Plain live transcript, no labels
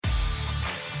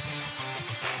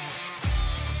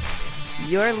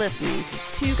You're listening to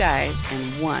Two Guys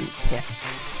and One Pitch.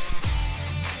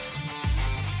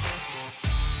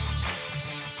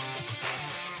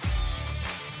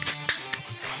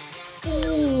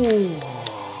 Ooh,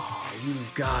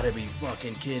 you've got to be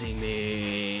fucking kidding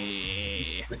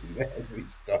me. As we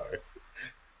start.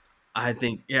 I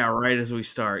think, yeah, right as we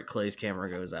start, Clay's camera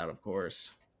goes out, of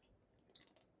course.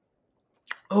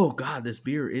 Oh, God, this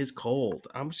beer is cold.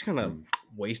 I'm just kind of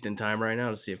wasting time right now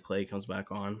to see if Clay comes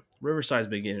back on. Riverside's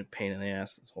been getting a pain in the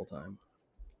ass this whole time.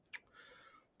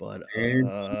 But,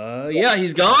 yeah,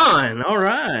 he's gone. All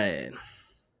right.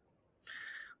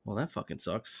 Well, that fucking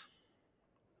sucks.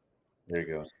 There he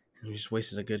goes. We just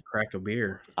wasted a good crack of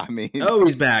beer. I mean, Oh,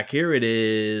 he's back. Here it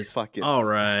is. Fuck it. All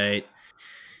right.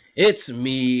 It's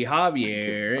me,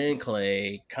 Javier, and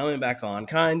Clay coming back on.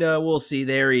 Kinda. We'll see.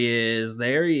 There he is.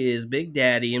 There he is. Big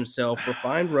Daddy himself.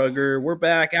 Refined Rugger. We're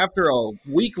back after a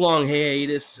week-long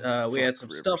hiatus. We had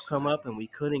some stuff come up, and we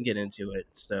couldn't get into it.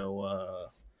 So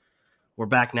we're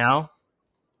back now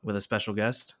with a special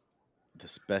guest. the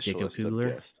specialist Jacob Kugler.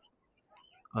 of guest.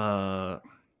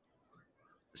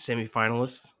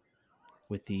 Semi-finalist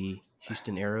with the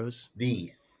Houston Arrows.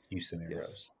 The Houston Arrows.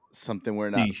 Yes. Something we're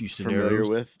not Houston familiar Arrows.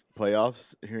 with,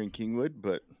 playoffs here in Kingwood,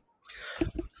 but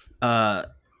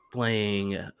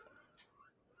Playing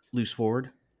loose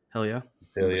forward. Hell yeah.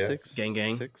 Hell number yeah. six, Gang,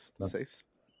 gang. six.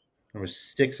 Number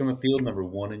 6 on the field, number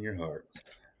 1 in your hearts.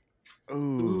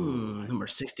 Ooh, Number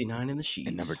 69 in the sheets.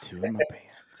 and number 2 in my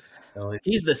pants. Hell yeah.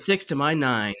 He's the 6 to my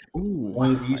 9. Ooh.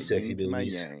 One of you My sexy yin to my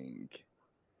babies. yang.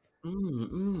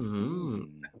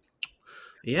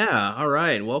 Yeah, all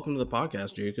right. Welcome to the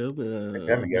podcast, Jacob. Thanks for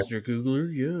having me, guys. Mr. Kugler,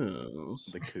 yes.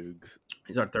 The Cougs.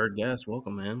 He's our third guest.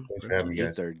 Welcome, man. Thanks for having me, He's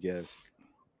guys. third guest.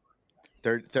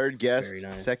 Third guest, Very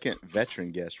nice. second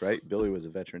veteran guest, right? Billy was a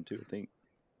veteran too, I think.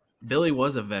 Billy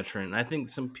was a veteran. I think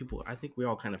we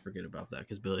all kind of forget about that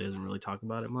because Billy doesn't really talk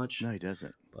about it much. No, he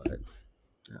doesn't. But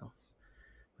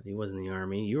he was in the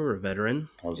Army. You were a veteran.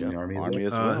 I was in the Army. Army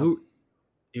as well.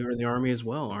 You were in the Army as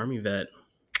well. Army vet.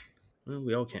 Well,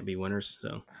 we all can't be winners,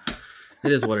 so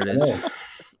it is what it is.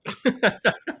 That's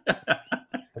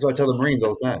what I tell the Marines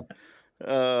all the time.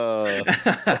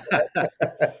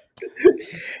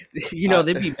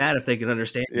 They'd be mad if they could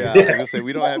understand you. Yeah, I was gonna say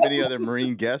we don't have any other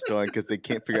Marine guest on because they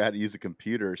can't figure out how to use a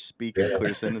computer or speak in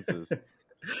clear sentences.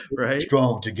 Right?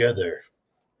 Strong together.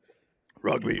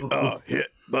 Rugby, hit,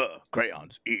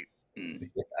 crayons, eat.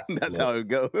 That's how it would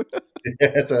go.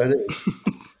 That's how it is.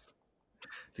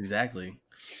 Exactly.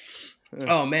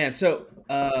 Oh man, so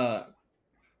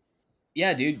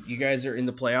yeah, dude, you guys are in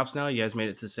the playoffs now. You guys made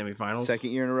it to the semifinals.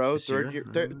 Second year in a row, This third year?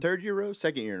 year, third year row,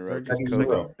 second year in a row. Third Because year in a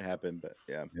row. COVID happened, but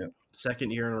yeah.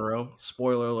 Second year in a row.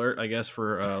 Spoiler alert, I guess,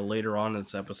 for later on in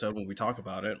this episode when we talk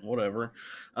about it. Whatever.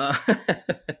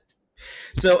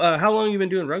 So, how long have you been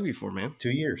doing rugby for, man?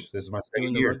 2 years. This is my Doing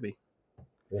second the year rugby.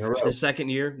 in a row. The second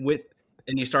year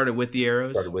and you started with the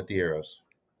Arrows. Started with the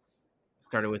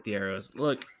Arrows.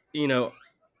 Look,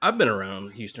 I've been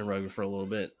around Houston rugby for a little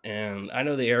bit, and I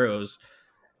know the Arrows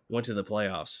went to the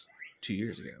playoffs 2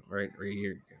 years ago, right? Or a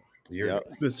year ago. The year Yep.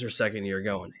 ago. This is their second year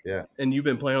going. Yeah. And you've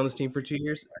been playing on this team for 2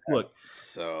 years? Look,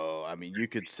 So I mean, you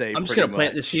could say I'm just pretty going to plant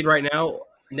much. this seed right now.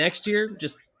 Next year,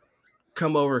 just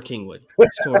come over Kingwood.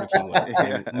 Just come over Kingwood.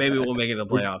 Yeah. Maybe we'll make it to the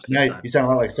playoffs this Now, time. you sound a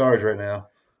lot like Sarge right now.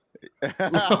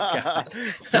 God.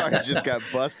 Sorry, just got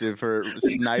busted for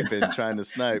trying to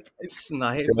snipe.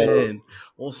 Sniping.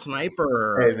 Well,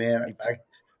 sniper. Hey, man,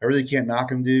 I really can't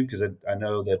knock him, dude, because I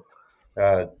know that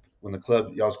when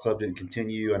y'all's club didn't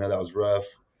continue, I know that was rough.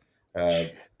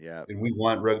 Yeah, And we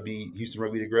want Houston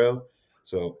rugby to grow.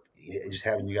 So just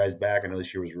having you guys back, I know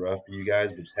this year was rough for you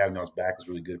guys, but just having y'all's back is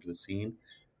really good for the scene.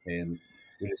 And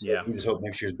we just hope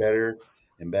next year's better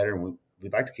and better. And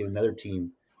we'd like to get another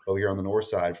team over here on the north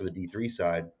side for the D3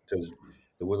 side because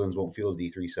the Woodlands won't feel the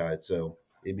D3 side. So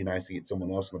it'd be nice to get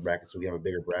someone else in the bracket so we have a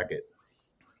bigger bracket.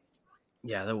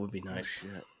 Yeah, that would be nice.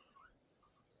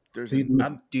 there's So you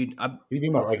Dude, think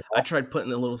about like I tried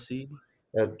putting a little seed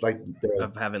like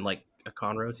of having like a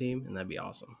Conroe team, and that'd be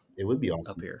awesome it would be up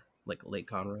awesome. here, like Lake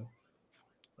Conroe.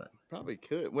 probably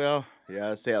could. Well,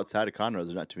 yeah, I'd say outside of Conroe,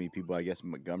 there's not too many people. I guess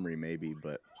Montgomery maybe,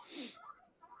 but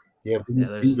Yeah, but Yeah,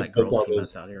 there's that girls all team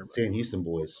those that's out here. San Houston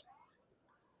boys.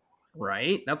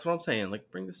 Right? That's what I'm saying. Like,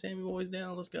 bring the Sammy boys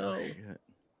down. Let's go. shit.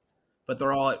 But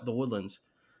they're all at the Woodlands,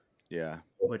 Yeah,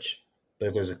 which But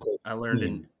if there's a I learned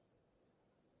in.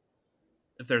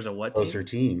 If there's a what team? closer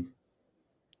team,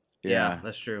 Yeah,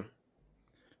 that's true.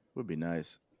 would be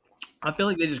nice. I feel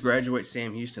like they just graduate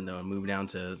Sam Houston though and move down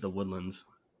to the Woodlands.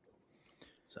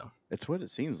 So It's what it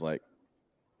seems like.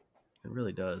 it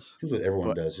really does. that's what everyone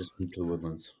But- does. Just move to the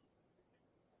Woodlands.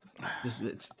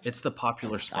 It's the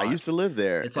popular spot. I used to live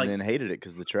there It's and like then hated it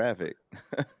because of the traffic.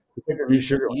 It's like the new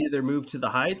Sugar you either move to the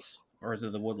Heights or to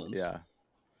the Woodlands. Yeah.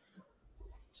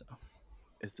 So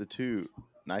It's the two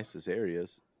nicest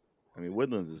areas. I mean,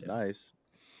 Woodlands is nice,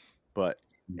 but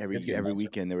It's getting every nicer.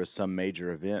 weekend there was some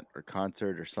major event or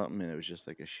concert or something, and it was just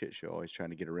like a shit show. Always trying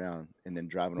to get around, and then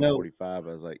driving on No, 45,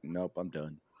 I was like, nope, I'm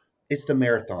done. it's the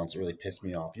marathons that really piss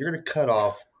me off. You're going to cut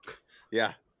off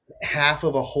Yeah. half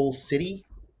of a whole city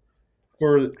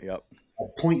for Yep.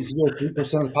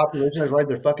 0.03% of the population that ride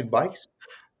their fucking bikes.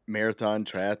 Marathon,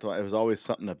 triathlon. It was always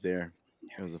something up there.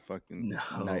 It was a fucking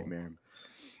no, nightmare.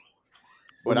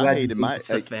 We're What I glad you hated did. it's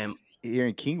the fam. here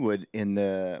in Kingwood in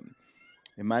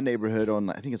my neighborhood on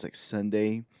I think it's like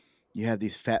Sunday, you have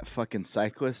these fat fucking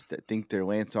cyclists that think they're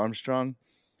Lance Armstrong,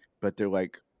 but they're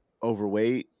like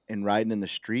overweight and riding in the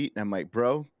street. And I'm like,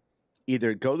 bro,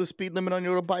 either go the speed limit on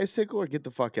your little bicycle or get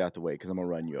the fuck out the way because I'm gonna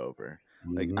run you over.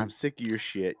 Like Mhm. I'm sick of your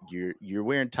shit. You're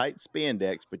wearing tight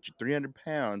spandex, but you're 300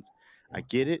 pounds. I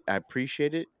get it. I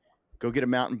appreciate it. Go get a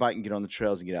mountain bike and get on the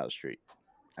trails and get out of the street.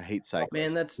 I hate cyclists.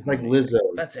 Man, that's It's like Lizzo.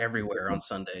 that's everywhere on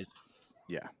Sundays.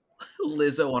 Yeah,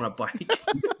 Lizzo on a bike.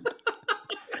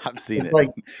 I've seen it.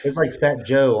 It's like Fat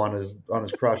Joe on his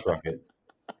crotch rocket.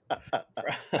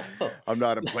 I'm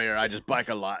not a player. I just bike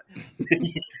a lot.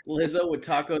 Lizzo would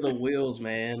taco the wheels,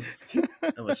 man,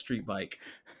 of a street bike.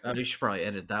 We should probably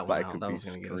edit that one Bike out. would That be one's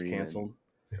gonna get us screaming. canceled.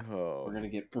 Oh, We're gonna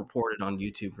get reported on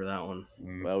YouTube for that one.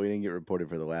 Mm. well, we didn't get reported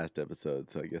for the last episode,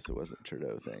 so I guess it wasn't a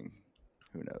Trudeau thing.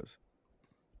 Who knows?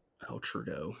 Oh,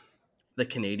 Trudeau, the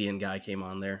Canadian guy came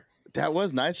on there. That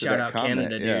was nice. Shout of that out comment.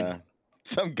 Canada, dude. Yeah.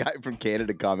 Some guy from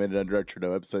Canada commented under our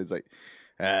Trudeau episode. He's like,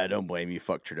 don't blame you.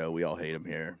 Fuck Trudeau. We all hate him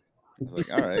here. I was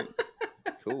like, all right,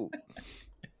 cool.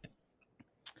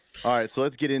 All right, so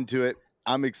let's get into it.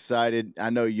 I'm excited. I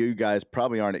know you guys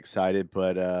probably aren't excited,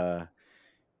 but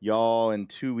y'all in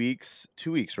 2 weeks,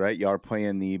 right? Y'all are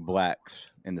playing the Blacks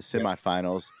in the Yes.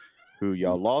 semifinals, who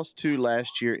y'all lost to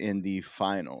last year in the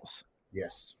finals.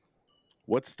 Yes.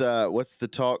 What's the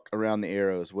talk around the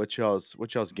arrows? What's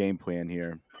y'all's game plan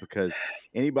here? Because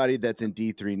anybody that's in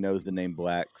D3 knows the name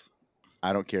Blacks.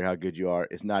 I don't care how good you are.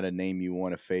 It's not a name you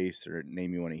want to face or a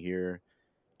name you want to hear.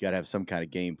 You got to have some kind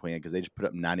of game plan because they just put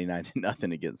up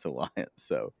 99-0 against the Lions.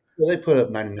 So Well, they put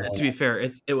up 99. To be fair,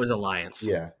 it was Alliance.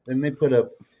 Yeah, and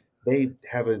they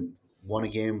haven't won a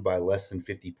game by less than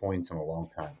 50 points in a long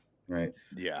time, right?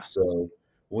 yeah, So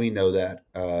we know that.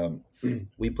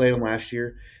 We played them last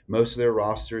year. Most of their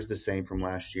roster is the same from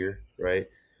last year, right?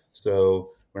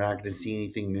 So we're not going to see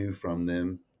anything new from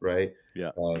them, right?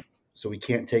 yeah, So we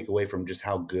can't take away from just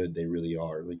how good they really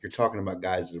are. Like you're talking about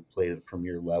guys that have played at a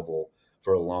premier level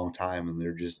for a long time, and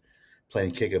they're just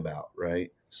playing kickabout,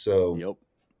 right? So yep,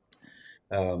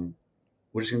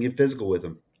 we're just gonna get physical with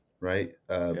them, right?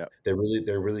 Yep. They're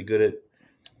really good at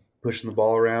pushing the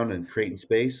ball around and creating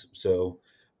space. So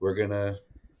we're gonna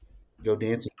go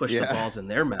dancing. Push the balls in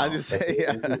their mouth. I just say,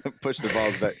 yeah, push the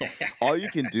balls back. All you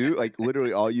can do, like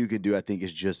literally, all you can do, I think,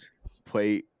 is just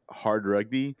play hard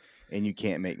rugby, and you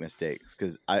can't make mistakes.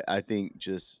 Because I think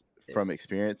just from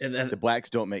experience, And then- the Blacks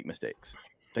don't make mistakes.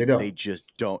 They don't. They just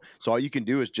don't. So all you can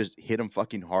do is just hit them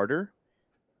fucking harder,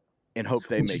 and hope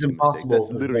they Which make is the mistakes. impossible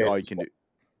That's literally with all you can do.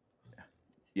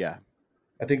 Yeah,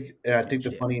 I think the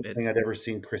Yeah, funniest thing it's- I'd ever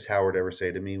seen Chris Howard ever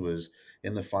say to me was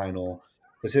in the final,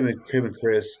 because him and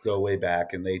Chris go way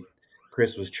back, and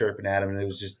Chris was chirping at him, and it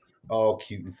was just all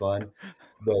cute and fun.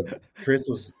 But Chris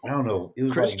was, I don't know, it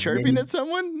was Chris like chirping at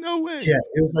someone? No way. Yeah,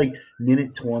 it was like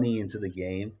minute 20 into the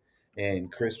game,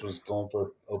 and Chris was going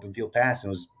for open field pass and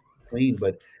it was clean,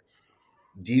 but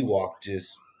D Walk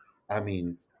just, I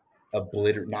mean,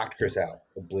 knocked Chris out,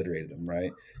 obliterated him,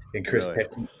 right? And Really?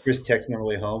 Chris texted me on the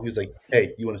way home. He was like,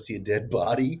 "Hey, you want to see a dead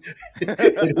body?"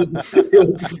 it was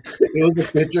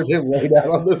a picture of him laid out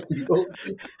on the field.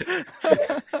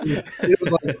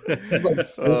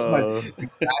 It was like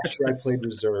last year I played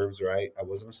reserves, right? I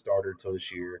wasn't a starter until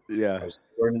this year. Yeah. I was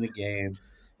learning the game,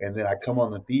 and then I come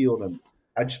on the field and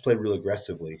I just played real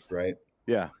aggressively, right?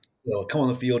 Yeah. So I come on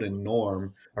the field and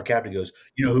Norm, our captain, goes,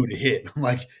 "You know who to hit?" I'm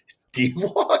like, "D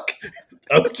Walk."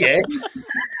 Okay.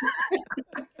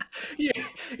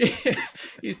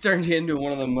 He's turned you into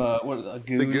one of them. A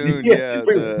goon? The Goon, Yeah.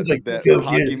 yeah. He's like, That "Go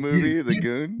hockey get it. movie, The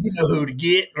Goon. You know who to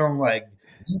get." And I'm like,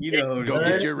 You know who to Go get.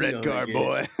 get your You red know who to card, get.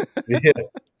 boy. Yeah.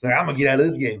 It's like, I'm gonna get out of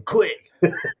this game quick.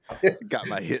 Got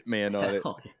my hitman on it.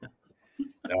 Oh, yeah.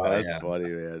 Oh, That's yeah. funny,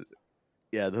 man.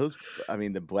 Yeah,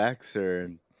 the Blacks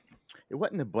it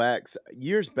wasn't the Blacks.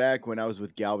 Years back when I was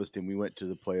with Galveston, we went to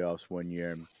the playoffs one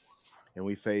year and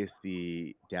we faced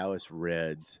the Dallas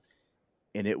Reds,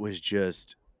 and it was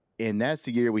just and that's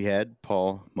the year we had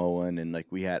Paul Mullen and like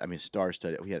we had, I mean,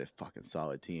 star-studded. We had a fucking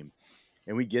solid team,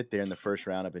 and we get there in the first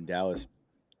round up in Dallas.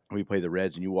 We play the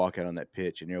Reds, and you walk out on that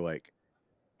pitch, and you're like,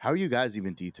 "How are you guys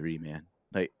even D3, man?"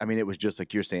 Like, I mean, it was just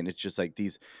like you're saying. It's just like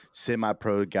these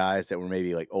semi-pro guys that were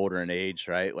maybe like older in age,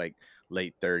 right? Like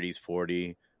late 30s,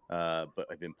 40, but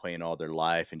have been playing all their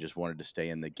life and just wanted to stay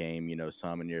in the game. You know,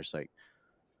 some, and you're just like,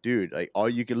 dude, like all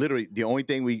you can literally, the only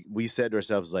thing we said to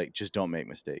ourselves is like, just don't make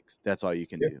mistakes. That's all you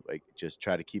can Yeah. do. Like, just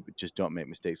try to keep it. Just don't make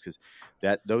mistakes, because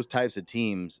those types of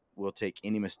teams will take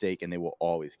any mistake and they will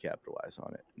always capitalize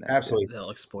on it. And that's it. Absolutely. They'll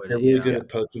exploit They're it. really Yeah. good at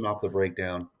posting off the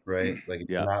breakdown, right? Like if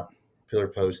Yeah. you're not pillar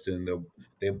posting,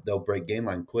 they'll break game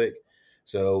line quick.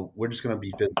 So we're just gonna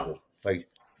be physical. Like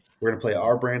we're gonna play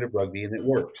our brand of rugby, and it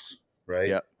works, right?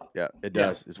 Yeah, yeah, it Yeah.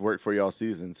 does. It's worked for you all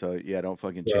season, so yeah, don't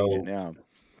fucking change it So now.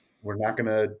 we're not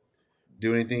gonna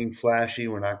do anything flashy.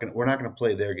 We're not gonna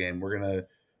play their game. We're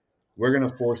gonna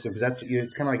force them because that's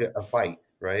it's kind of like a fight,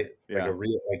 right? Like Yeah, a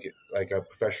real like a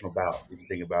professional bout. If you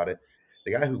think about it,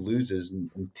 the guy who loses,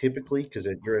 and typically because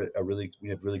you're a really we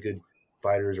have really good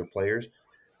fighters or players,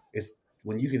 it's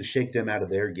when you can shake them out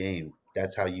of their game.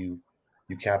 That's how you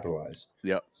capitalize.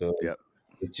 yep, So yep.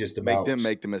 it's just Make about them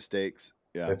make the mistakes.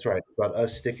 Yeah, that's right. It's about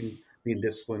us being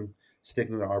disciplined,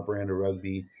 sticking to our brand of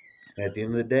rugby, and at the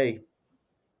end of the day,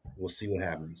 we'll see what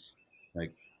happens.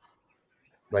 Like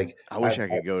like I wish I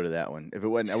could go to that one. If it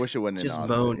wasn't, I wish it wasn't in Just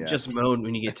Austin. moan. Yeah. Just moan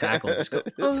when you get tackled. Just go.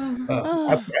 I Ah,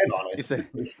 plan on you it. say,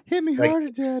 hit me Like harder,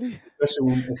 daddy.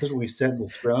 especially when we set in the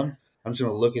scrum, I'm just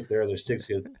gonna look at their other six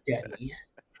and go, Daddy.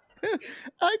 Hi,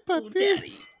 Oh, puppy.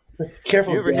 daddy.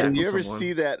 Careful, You Daddy. ever someone.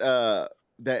 see that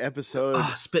episode?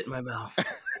 Ah, spit in my mouth.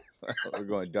 We're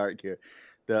going dark here.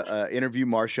 The interview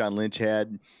Marshawn Lynch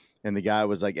had, and the guy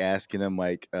was like asking him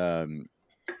like,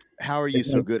 how are you It's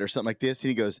so like, good or something like this? And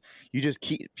he goes, you just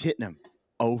keep hitting him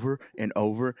over and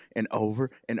over and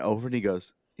over and over. And he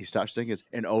goes, he stops thinking,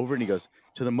 and over, and he goes,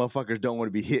 till the motherfuckers don't want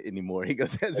to be hit anymore. He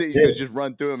goes, that's it. that's He goes, it. just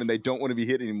run through them and they don't want to be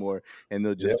hit anymore. And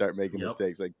they'll just Yep. start making Yep.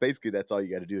 mistakes. Like basically that's all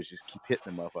you got to do is just keep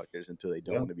hitting the motherfuckers until they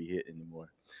don't Yep. want to be hit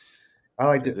anymore. I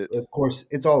like Cause it. Of course,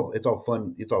 it's all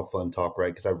fun. It's all fun talk,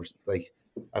 right? Because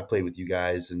I've played with you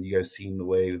guys, and you guys seen the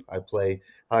way I play.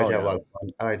 I like Oh, to have a yeah. lot of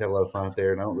fun. I like to have a lot of fun out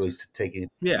there, and I don't really take anything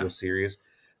Yeah. real serious.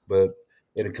 But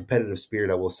in a competitive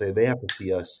spirit, I will say they have to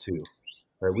see us too.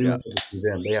 Right? We Yeah. don't have to see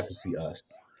them; they have to see us.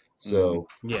 Mhm. So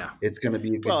Yeah. it's going to be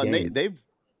a good Well, and game.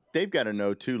 they've got to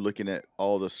know too, looking at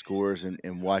all the scores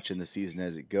and watching the season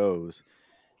as it goes,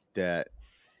 that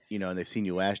you know, and they've seen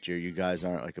you last year. You guys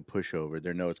aren't like a pushover.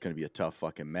 They know it's going to be a tough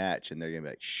fucking match, and they're going to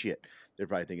be like, shit. They're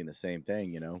probably thinking the same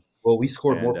thing, you know. Well, we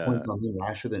scored And more points on them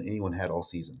last year than anyone had all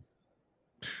season.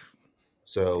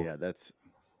 So yeah, that's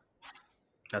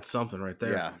something right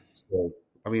there. yeah, So,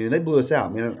 I mean, they blew us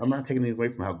out. I mean, I'm not taking anything away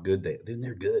from how good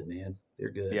they're good, man. They're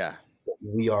good. yeah,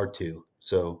 We are too.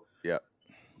 So, yeah.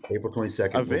 April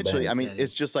 22nd, we're Eventually, back. I mean, Yeah,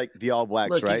 it's just like the All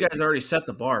Blacks, Look, right? you guys already set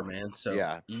the bar, man. So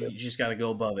Yeah. you just got to go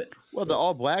above it. Well, the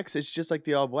All Blacks, it's just like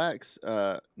the All Blacks,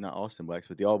 not Austin Blacks,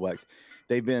 but the All Blacks.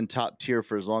 They've been top tier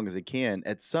for as long as they can.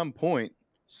 At some point,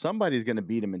 somebody's going to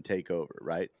beat them and take over,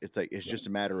 right? It's like it's just a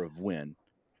matter of when.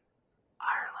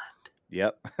 Ireland.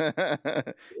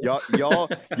 Yep.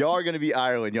 y'all are going to be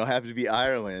Ireland. Y'all have to be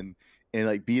Ireland and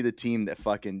like be the team that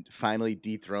fucking finally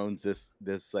dethrones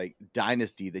this like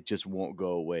dynasty that just won't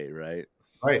go away, right?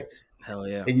 Right. Hell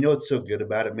yeah. And you know what's so good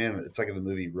about it, man? It's like in the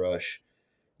movie Rush.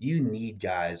 You need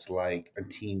guys like and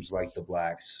teams like the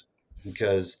Blacks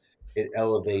because it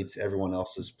elevates everyone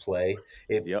else's play.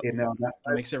 Yep. Now,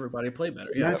 It makes everybody play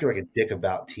better. not Yeah. if you're like a dick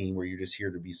about team where you're just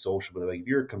here to be social, but like if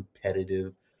you're a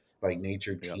competitive, like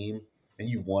natured Yep. team and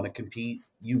you want to compete,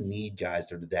 you need guys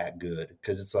that are that good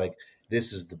because it's like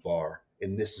this is the bar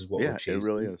and this is what we're Yeah, chasing, it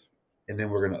really is. and then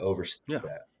we're going to overstep Yeah.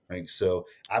 that. Right, so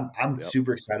I'm Yep.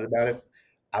 super excited about it.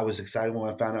 I was excited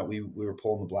when I found out we were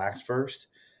pulling the Blacks first.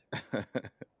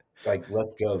 Like,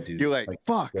 let's go, dude. You're like,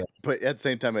 fuck, yeah. but at the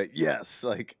same time, like, yes,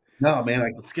 like, No, man.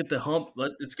 Like, Let's get the hump.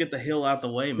 Let's get the hill out the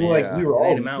way, man. well, like Yeah. we were It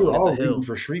ain't a all mountain, it's a hill. rooting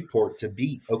for Shreveport to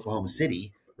beat Oklahoma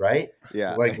City, right?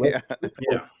 yeah, Like yeah,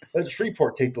 let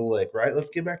Shreveport take the lick, right? Let's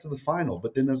get back to the final.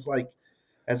 But then it's like,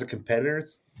 as a competitor,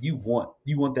 it's you want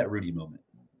that Rudy moment,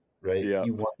 right? Yeah.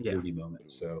 You want the Yeah. Rudy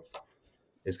moment. So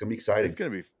it's gonna be exciting.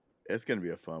 it's gonna be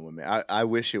a fun one, man. I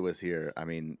wish it was here. I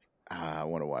mean, I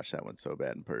want to watch that one so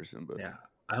bad in person, but Yeah.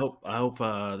 I hope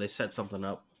they set something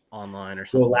up online or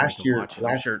something. Well, where we last can year, watch it.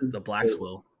 I'm sure the Blacks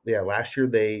will. Yeah, last year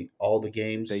all the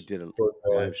games they did a for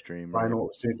the live stream, right?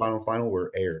 semifinal were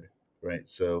aired, right?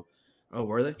 So Oh,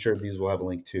 were they? I'm sure these will have a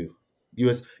link too.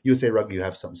 USA Rugby, you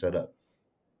have something set up.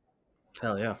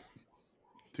 Hell yeah.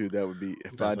 Dude, that would be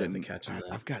if Definitely I have to didn't. catch 'em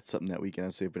then. I've got something that weekend. I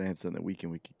say if I had something that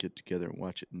weekend, we could get together and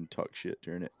watch it and talk shit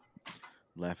during it.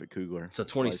 Laugh at Kugler. It's the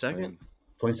while he's 22nd?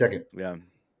 playing. 22nd. Yeah.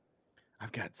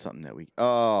 I've got something that week.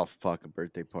 Oh fuck, a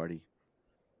birthday party.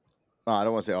 Oh, I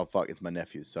don't want to say oh fuck, it's my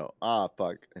nephew's. So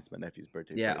fuck, it's my nephew's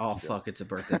birthday Yeah. party. Oh still. fuck, it's a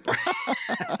birthday party.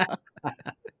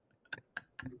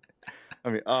 I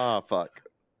mean, fuck.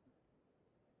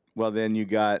 Well, then you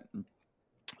got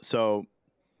so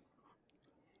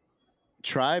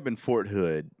Tribe and Fort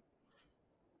Hood.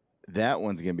 That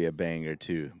one's gonna be a banger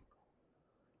too.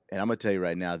 And I'm gonna tell you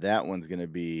right now, that one's gonna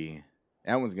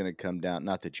come down.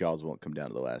 Not that y'all's won't come down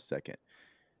to the last second.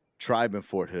 Tribe and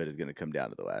Fort Hood is gonna come down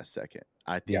to the last second.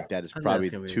 I think Yeah. that is I think probably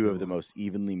that's gonna be a two good of the one. most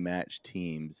evenly matched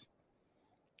teams.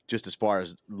 Just as far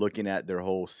as looking at their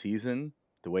whole season,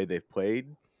 the way they've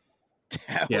played,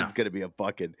 that Yeah. one's gonna be a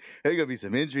bucket. There's gonna be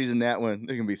some injuries in that one.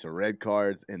 There's gonna be some red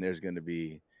cards, and there's gonna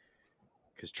be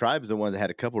because Tribe's the one that had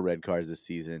a couple red cards this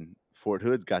season. Fort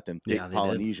Hood's got them thick Yeah, they did.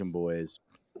 Polynesian boys.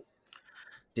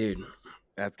 Dude.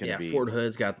 That's gonna Yeah, be Fort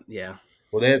Hood's got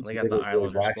Well, they had They some got good the boys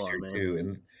Islander last squad, year man. too,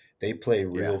 and they play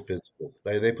real Yeah. physical.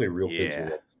 They play real Yeah.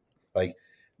 physical. Like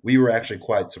we were actually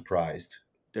quite surprised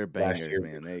they're last bangers, year.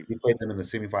 man. We played them in the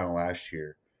semifinal last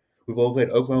year. We both played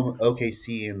Oklahoma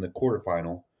OKC in the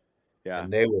quarterfinal, Yeah.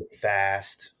 and they were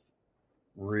fast,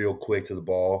 real quick to the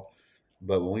ball.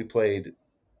 But when we played,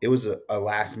 it was a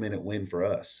last minute win for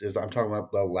us. I'm talking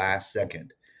about the last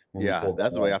second when we Yeah, pulled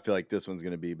that's that the way I off. feel like this one's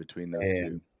gonna be between those two.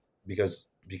 And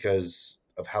because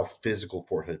of how physical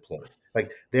Fort Hood played.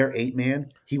 Like their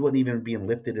 8-man, he wasn't even being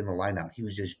lifted in the lineout. He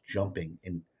was just jumping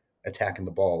and attacking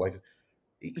the ball. Like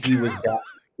he was that.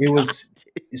 It was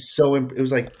so. It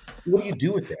was like, what do you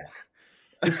do with that?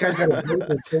 This guy's got a break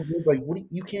that's so good. Like, what?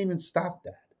 You can't even stop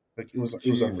that. Like it was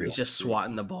Jesus. unreal. He's just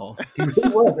swatting the ball. He really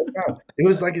was. At the time. It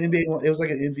was like an NBA. It was like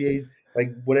an NBA,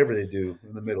 like whatever they do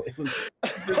in the middle. It was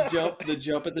the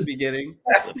jump at the beginning.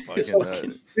 it's Fucking, like,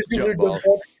 this dude jump literally ball. jumped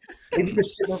up and he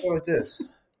was sitting up there like this.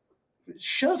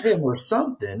 Shove him or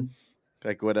something.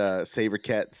 Like what Saber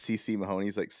Cat CC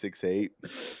Mahoney's like 6'8".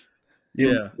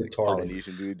 Yeah. Retarded.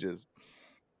 Polynesian dude just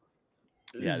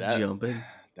Just that jumping.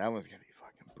 that one's gonna be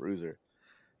fucking bruiser.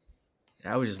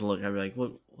 I would just look. I'd be like,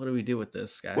 "What do we do with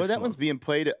this, guys?" Well, that Come one's on. being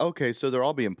played. Okay, so they're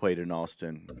all being played in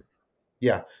Austin.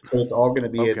 Yeah. So it's all going to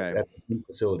be Okay. at the team's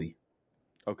facility.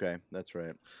 Okay, that's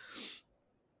right.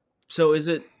 So is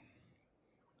it?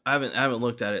 I haven't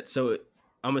looked at it. So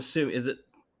I'm assuming is it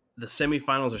the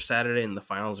semifinals are Saturday and the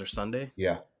finals are Sunday?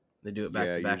 Yeah. They do it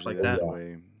back to back usually like that's that. the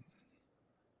way.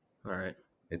 All right.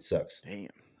 It sucks. Damn.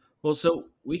 Well, so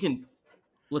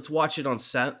let's watch it on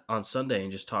Sunday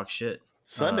and just talk shit.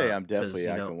 Sunday, I'm 'cause, definitely you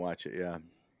I know- can watch it. Yeah.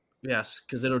 Yes,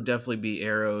 because it'll definitely be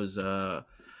Arrows. It'll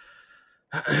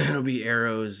be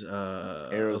Arrows.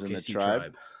 Arrows in the OKC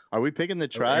Tribe? Are we picking the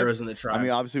Tribe? Arrows in the Tribe. I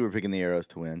mean, obviously we're picking the Arrows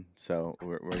to win, so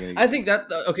we're gonna. I think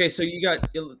that okay. So you got.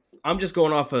 I'm just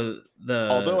going off of the.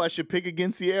 Although I should pick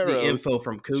against the Arrows, the info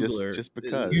from Kugler, just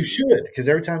because You should, because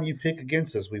every time you pick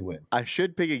against us, we win. I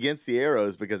should pick against the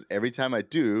Arrows because every time I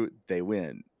do, they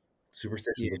win.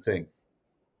 Superstition's a thing.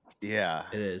 Yeah,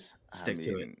 it is. Stick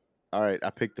to it. All right, I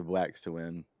picked the Blacks to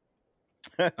win.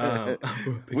 Pick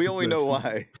We the only know Blacks.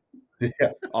 why.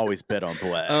 Yeah. Always bet on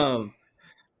Black.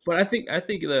 But I think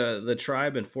the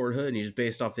Tribe and Fort Hood, and just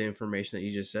based off the information that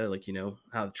you just said, like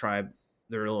how the Tribe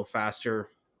they're a little faster,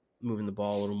 moving the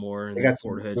ball a little more, and They then got some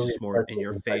Fort Hood's really just more impressive in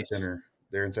your inside face. Center.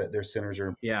 Their centers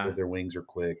are Yeah. their wings are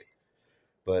quick.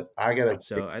 But I gotta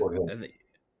So pick Fort Hood.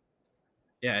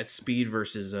 it's speed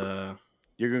versus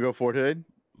You're gonna go Fort Hood?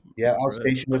 Yeah, I was Fort Hood.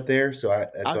 stationed up there, so I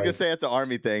was gonna say it's an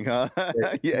Army thing, huh?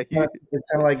 Yeah. it's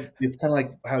kind of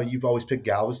like how you've always picked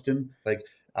Galveston. Like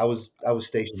I was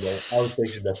stationed there. I was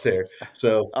stationed up there,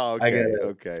 so Oh, I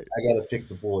okay. gotta pick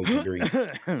the boys in green.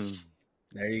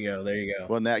 There you go.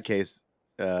 Well, in that case,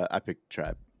 I picked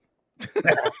Tribe.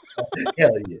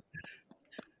 Hell yeah!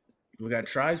 We got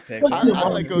Tribes picks. Look, I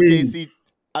like OKC.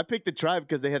 I picked the Tribe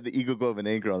because they have the Eagle Glove and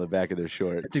Anchor on the back of their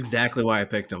shorts. That's exactly why I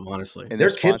picked them, honestly. And Their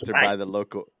they're kids are sponsored by the nice.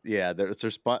 local. Yeah,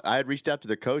 I had reached out to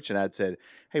their coach and I'd said,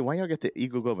 "Hey, why y'all get the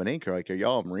Eagle Glove and Anchor? Like, are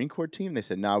y'all a Marine Corps team?" They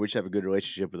said, "No, we just have a good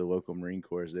relationship with the local Marine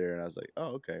Corps there." And I was like,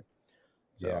 "Oh, okay."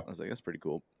 So Yeah. I was like, "That's pretty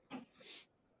cool."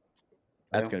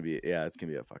 That's gonna be it's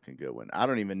gonna be a fucking good one. I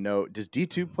don't even know. Does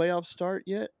D2 playoffs start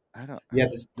yet? I don't. Yeah,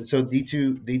 so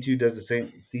D2 does the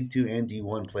same. D2 and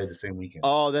D1 play the same weekend.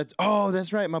 Oh,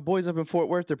 that's right. My boys up in Fort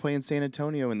Worth, they're playing San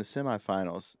Antonio in the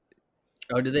semifinals.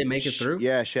 Oh, did they make it through?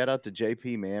 Yeah, shout out to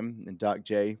JP, man, and Doc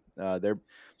J.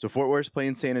 So Fort Worth's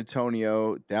playing San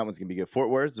Antonio. That one's gonna be good. Fort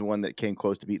Worth's the one that came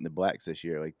close to beating the Blacks this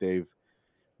year. Like they've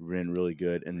been really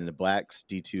good. And then the Blacks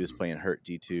D2 is playing Hurt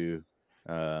D2.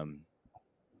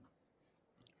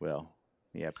 Well,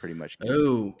 yeah, pretty much.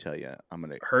 Oh, Tell you, I'm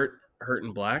gonna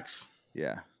hurting blacks.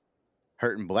 yeah.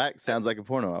 Hurting Black sounds like a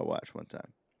porno I watched one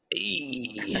time.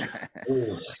 Hey.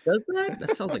 Ooh, Does that?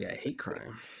 That sounds like a hate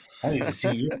crime. I need to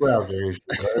see your browser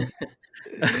history,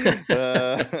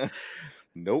 bud.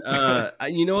 Nope.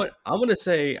 You know what? I'm gonna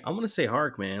say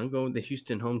Hark, man. I'm going with the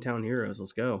Houston hometown heroes.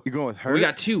 Let's go. You're going with Hurt? We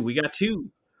got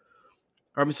two.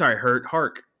 Or, I'm sorry,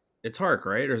 Hark. It's Hark,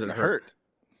 right? Or is it Hurt?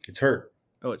 It's Hurt.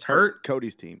 Oh, it's Hurt.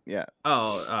 Cody's team. Yeah.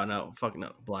 Oh no, fuck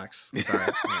no, blacks. I'm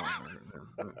sorry.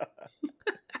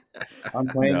 I'm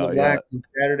playing No, the Blacks on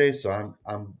Saturday, so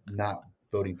I'm not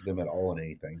voting for them at all in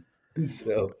anything.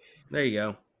 So There you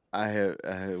go. I have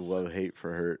love hate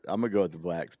for Hurt. I'm gonna go with the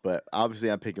Blacks, but obviously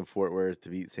I'm picking Fort Worth to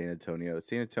beat San Antonio.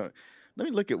 San Antonio. Let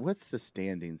me look at what's the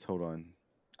standings. Hold on.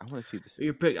 I want to see the.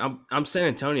 You're pick. I'm San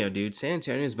Antonio, dude. San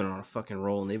Antonio's been on a fucking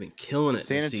roll, and they've been killing it.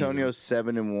 San this Antonio's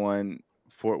season. 7-1.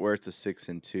 Fort Worth is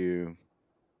 6-2.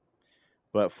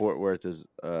 But Fort Worth is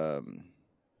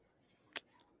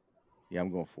yeah, I'm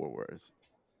going Fort Worth.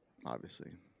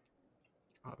 Obviously.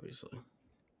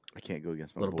 I can't go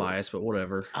against my A little boys. biased, but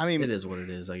whatever. I mean, it is what it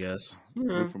is, I guess.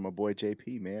 Root for my boy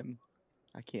JP, man.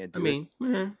 I can't do it.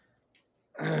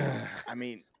 I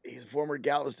mean, he's a former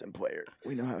Galveston player.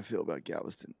 We know how I feel about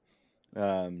Galveston.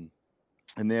 And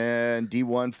then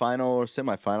D1 final or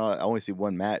semifinal. I only see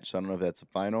one match, so I don't know if that's a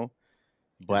final.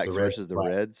 Blacks versus the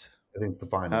Reds. I think it's the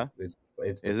final. Huh? It's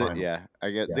the Is final. it? Yeah.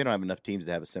 I guess they don't have enough teams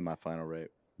to have a semifinal, right?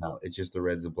 No, it's just the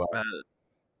Reds and Blacks.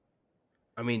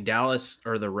 I mean, Dallas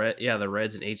or the Reds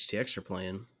and HTX are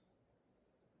playing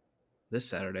this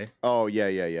Saturday. Oh,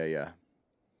 yeah.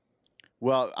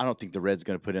 Well, I don't think the Reds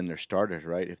going to put in their starters,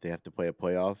 right? If they have to play a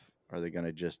playoff, are they going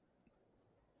to just?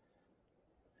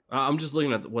 I'm just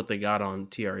looking at what they got on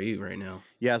TRU right now.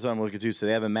 Yeah, that's what I'm looking to. So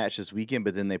they have a match this weekend,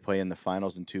 but then they play in the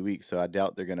finals in 2 weeks. So I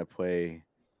doubt they're going to play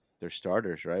their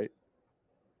starters, right?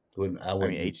 I mean,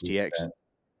 HTX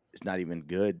is not even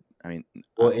good. I mean,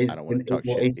 well, I don't want to talk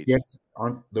shit. HTX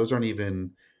those aren't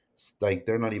even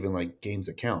they're not even like games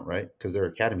that count, right? Because they're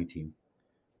academy team.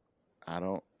 I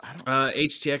don't.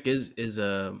 HTX is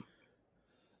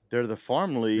They're the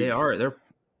farm league. They are.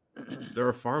 They're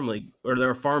a farm league, or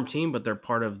they're a farm team, but they're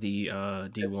part of the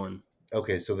D1.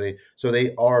 Okay, so they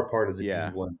are part of the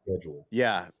D1 schedule.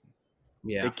 Yeah.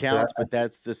 It counts, but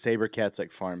that's the SaberCats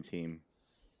like farm team.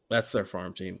 That's their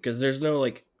farm team because there's no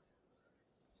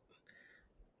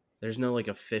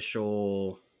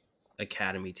official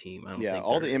academy team. I don't think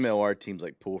all the MLR teams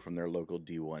like pull from their local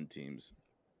D1 teams.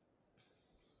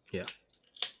 Yeah.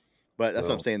 But that's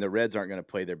what I'm saying. The Reds aren't going to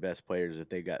play their best players if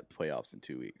they got playoffs in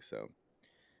 2 weeks. So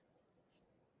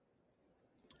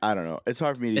I don't know. It's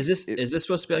hard for me to. Is this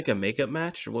supposed to be like a makeup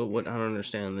match? Or what? I don't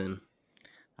understand. Then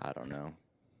I don't know.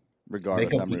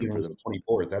 Regardless, I'm rooting for the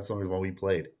 24th. That's the only one we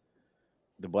played.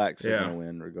 The Blacks are going to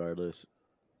win regardless.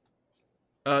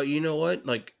 You know what?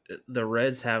 Like the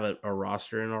Reds have a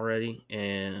roster in already,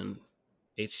 and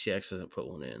HTX hasn't put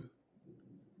one in.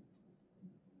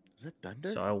 Is that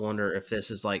Thunder? So I wonder if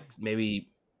this is like maybe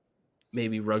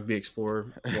Rugby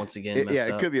Explorer once again.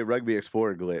 It could be a Rugby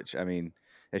Explorer glitch. I mean,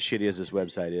 as shitty as this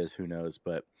website is, who knows?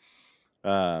 But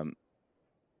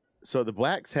so the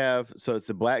Blacks it's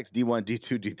the Blacks D1,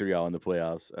 D2, D3 all in the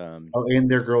playoffs. And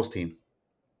their girls team.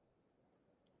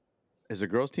 Is the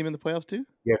girls team in the playoffs too?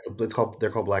 Yeah, they're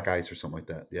called Black Ice or something like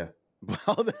that. Yeah.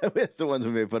 Well, that's the ones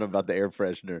we made fun of about the air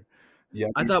freshener. Yeah,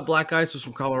 I thought Black Ice was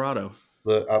from Colorado.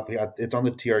 It's on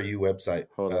the TRU website.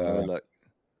 Hold on, let me look.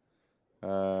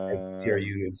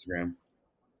 TRU Instagram.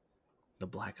 The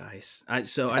Black Ice. I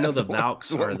know the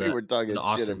Valks are the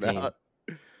Austin team.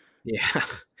 Yeah,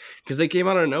 because they came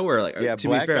out of nowhere. Like, to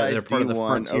Black be fair, Ice they're part D1. of the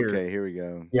Frontier. Okay, here we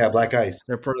go. Yeah, Black Ice.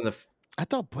 They're part of the. I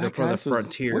thought Black Ice was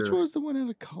Frontier. Which was the one out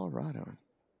of Colorado?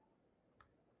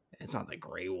 It's not the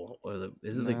Grey Wolf.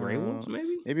 Is it the Grey Wolves?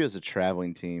 Maybe it was a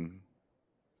traveling team.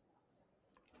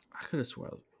 I could have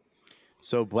sworn.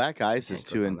 So Black Ice is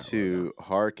 2-2.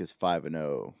 Hark is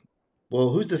 5-0. Well,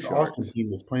 who's this Austin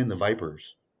team that's playing the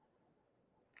Vipers?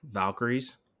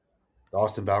 Valkyries. The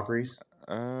Austin Valkyries.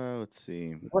 Let's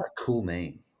see. What a cool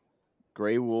name.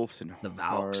 Gray Wolves and the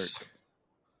Valks.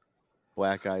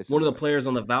 Black Ice. One of the players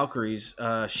on the Valkyries.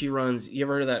 She runs. You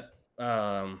ever heard of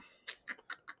that?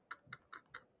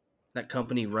 That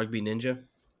company, Rugby Ninja.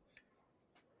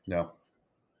 No.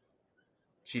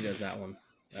 She does that one.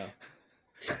 Oh.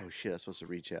 Oh shit! I'm supposed to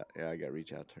reach out. Yeah, I got to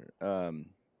reach out to her.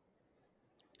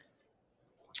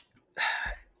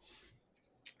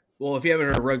 Well, if you haven't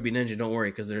heard of Rugby Ninja, don't worry,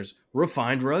 because there's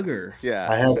Refined Rugger. Yeah,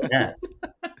 I have a hat.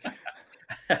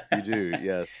 You do,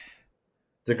 yes.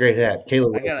 It's a great hat.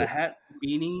 Caleb, I got a hat,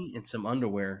 beanie, and some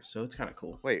underwear, so it's kind of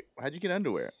cool. Wait, how'd you get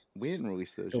underwear? We didn't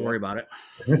release those Don't yet. worry about it.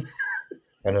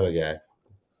 I know a guy.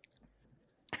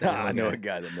 I know a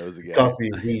guy that knows a guy. Cost me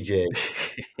a ZJ.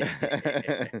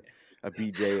 A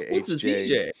BJ, What's a HJ.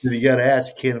 CJ? If you got to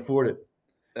ask, you can't afford it.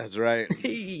 That's right.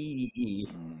 Hey.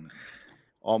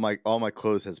 All my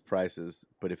clothes has prices,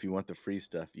 but if you want the free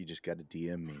stuff, you just got to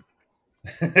DM me.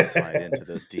 Slide into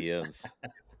those DMs.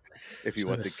 If you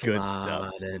want the good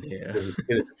stuff. In here.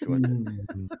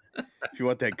 If you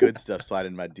want that good stuff, slide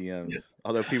in my DMs.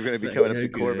 Although people are going to be That coming up to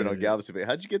good. Corbin on Galveston, like,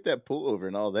 how'd you get that pullover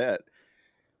and all that?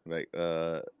 Like,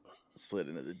 slid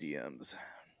into the DMs.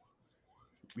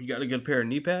 You got a good pair of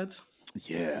knee pads?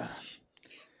 Yeah.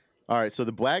 All right, so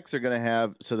the Blacks are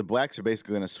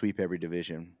basically going to sweep every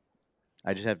division.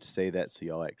 I just have to say that so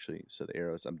y'all so the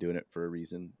Arrows, I'm doing it for a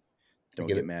reason. Don't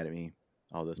get mad at me.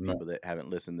 All those people that haven't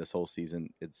listened this whole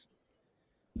season, it's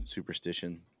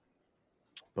superstition.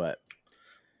 But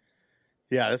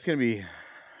yeah, that's going to be,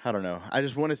 I don't know. I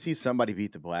just want to see somebody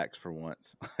beat the Blacks for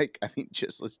once.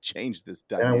 Just let's change this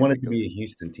dynamic. And I want it to be a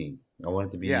Houston team. I want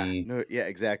it to be. Yeah,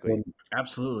 exactly.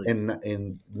 Absolutely.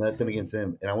 And nothing against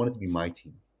them. And I want it to be my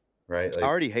team, right? I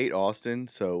already hate Austin,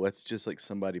 so let's just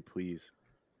somebody please.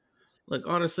 Look,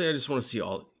 honestly, I just want to see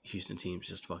all Houston teams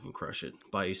just fucking crush it.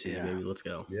 Bayou City, baby, let's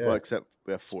go. Yeah. Well, except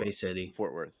Space City,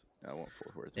 Fort Worth. I want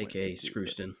Fort Worth, aka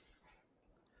Scrooston.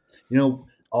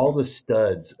 All the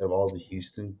studs of all the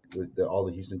Houston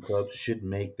clubs should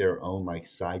make their own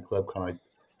side club, kind of like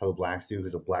how the Blacks do,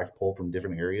 because the Blacks pull from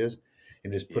different areas,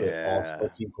 and just put an all-star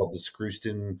team called the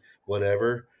Scrooston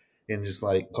whatever, and just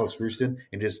called Scrooston,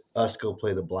 and just us go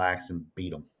play the Blacks and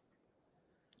beat them.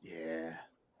 Yeah.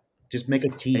 Just make a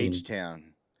team.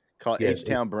 H-Town. Call it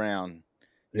H-Town Brown.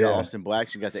 You got Austin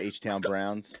Blacks, you got the H-Town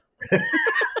Browns.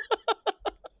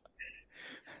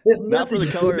 Not for the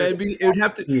color. It'd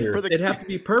have to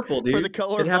be purple, dude. For the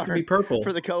color it'd have to be purple.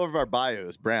 For the color of our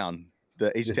bayous, brown.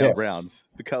 The H-Town Browns.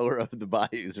 The color of the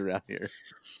bayous around here.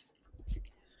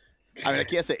 I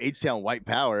can't say H-Town White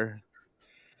Power.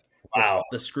 Wow.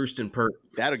 The Scrooston Perp.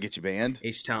 That'll get you banned.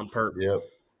 H-Town Perp. Yep.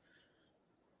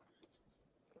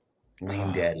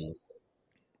 Lean Daddies.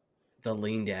 The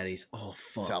Lean Daddies. Oh,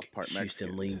 fuck. South Park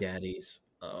Houston Mexicans. Lean Daddies.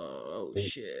 Oh,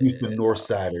 shit. Houston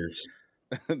Northsiders.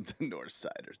 The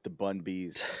Northsiders. The Bun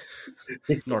Bees.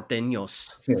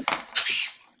 Norteños.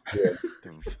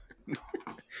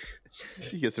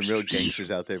 You get some real gangsters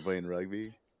out there playing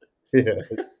rugby. Yeah.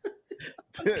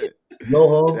 No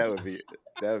homes.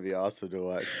 That would be awesome to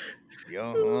watch.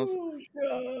 Yo, dude,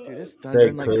 it's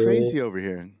Stay thundering like cool. crazy over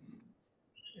here.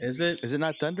 Is it? Is it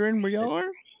not thundering where y'all are?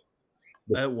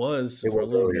 It was. It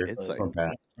was earlier. It's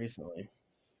recently.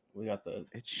 We got the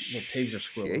pigs are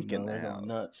squirreling shaking the house.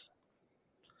 Nuts.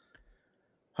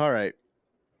 All right.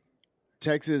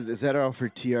 Texas, is that all for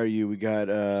TRU? We got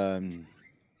I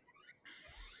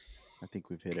think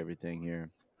we've hit everything here.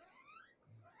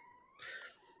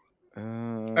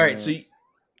 All right, so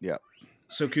yeah.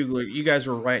 So Kugler, you guys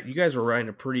were right. You guys were riding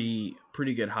a pretty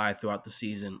good high throughout the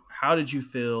season. How did you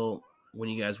feel when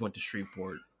you guys went to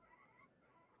Shreveport?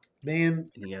 Man,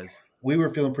 you guys, we were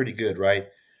feeling pretty good, right?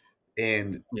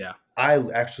 And yeah, I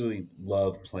actually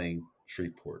love playing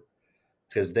Shreveport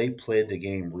because they played the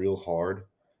game real hard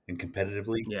and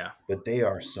competitively. Yeah, but they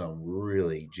are some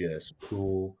really just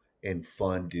cool and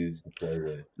fun dudes to play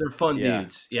with. They're fun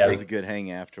dudes. Yeah, it was a good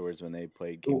hang afterwards when they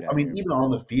played. Even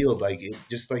on the field, when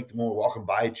we're walking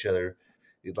by each other,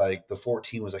 the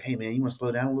 14 was like, "Hey man, you want to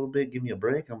slow down a little bit? Give me a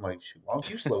break." I'm like, "Why don't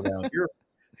you slow down? You're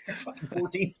fucking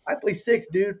 14. I play 6,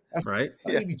 dude. Right?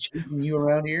 I need to be chasing you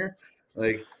around here."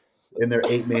 And their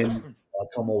 8-man,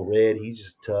 come old Red. He's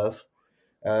just tough.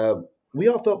 We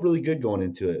all felt really good going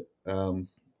into it.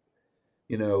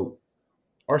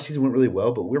 Our season went really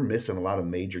well, but we're missing a lot of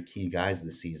major key guys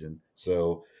this season.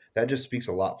 So that just speaks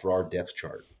a lot for our depth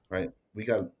chart, right? We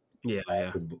got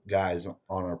guys on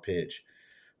our pitch.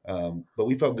 But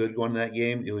we felt good going to that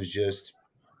game. It was just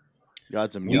you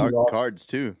had some yellow cards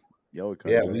too. Yellow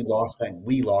cards. Yeah, we lost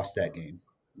that game.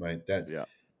 Right.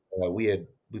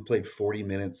 We played 40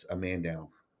 minutes a man down.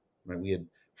 Right. We had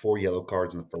 4 yellow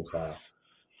cards in the first half.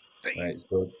 Damn. Right.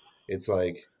 So it's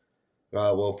 4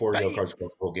 yellow cards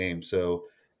across the whole game. So,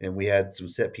 and we had some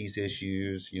set piece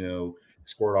issues,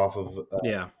 scored off of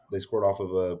they scored off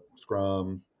of a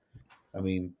scrum. I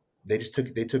mean, they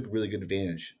took really good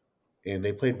advantage, and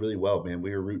they played really well, man.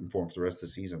 We were rooting for them for the rest of the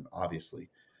season, obviously.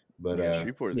 But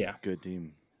Shreveport is a good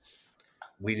team.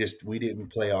 We didn't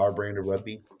play our brand of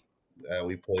rugby.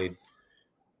 We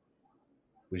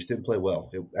just didn't play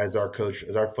well. As our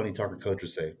funny talker coach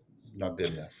would say, not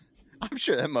good enough. I'm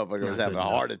sure that motherfucker was having a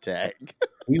heart attack.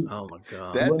 Oh my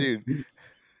god, that dude!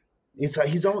 It's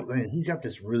he's got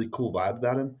this really cool vibe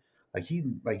about him.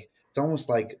 Like it's almost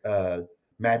like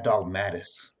Mad Dog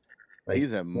Mattis. Like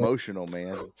He's emotional,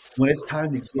 man. when it's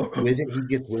time to get with it, he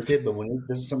gets with it. But when it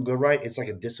doesn't something go right, it's like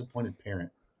a disappointed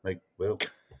parent. Like, well,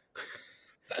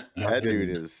 not That good dude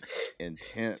enough. is It's like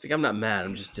intense. I'm not mad.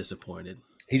 I'm just disappointed.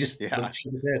 He just Yeah.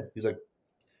 shook his head. He's like,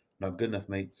 not good enough,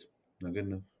 mates. Not good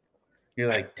enough. You're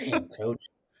like, damn, coach,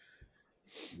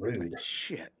 rude. Like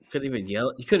shit. Couldn't even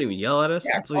yell. You couldn't even yell at us.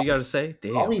 Yeah, That's what you got to say.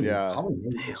 call Damn. me, Yeah. call me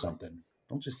name or Damn. something.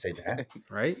 Don't just say that.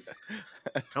 Right?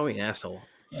 Call me an asshole.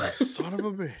 Son of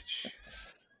a bitch.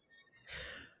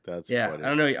 That's Yeah, funny. I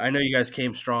don't know. I know you guys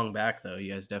came strong back though.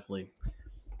 You guys definitely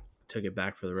took it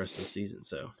back for the rest of the season.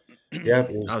 So Yeah, it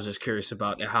I was, was just curious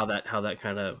about how that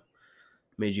kind of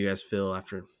made you guys feel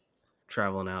after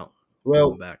traveling out, well,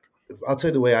 going back. I'll tell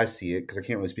you the way I see it because I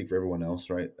can't really speak for everyone else,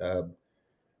 right?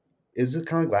 Is it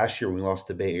kind of like last year when we lost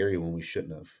to Bay Area when we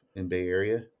shouldn't have in Bay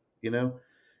Area? You know,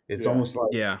 it's Yeah. almost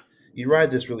like Yeah, you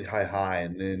ride this really high,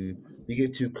 and then you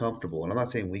get too comfortable. And I'm not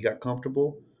saying we got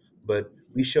comfortable, but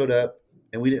we showed up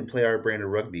and we didn't play our brand of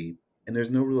rugby, and there's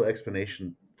no real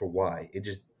explanation for why.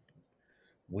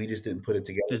 We just didn't put it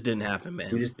together. just didn't happen, We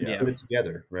man. just didn't Yeah, put it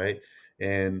together, right?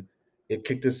 And it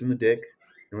kicked us in the dick,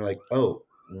 and we're like, oh,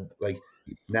 like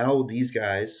now these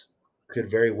guys could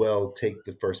very well take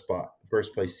the first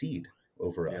place seed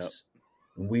over Yep. us,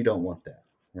 and we don't want that,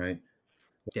 right?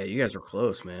 yeah. You guys were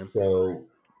close, man. So,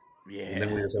 and then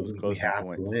Yeah. we just It like was we close on have to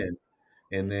points. win,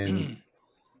 and then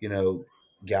you know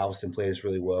Galveston played us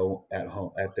really well at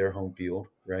home at their home field,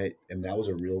 right? And that was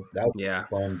Yeah, a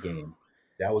fun game.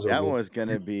 That was a That real one was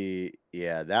gonna be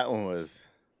that was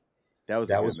a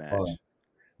that good was fun. match.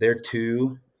 Their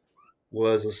two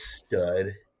was a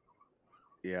stud.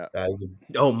 Yeah. He's a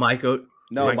Oh, No, Mike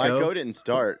Mike O. O didn't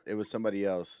start. It was somebody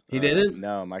else. He didn't.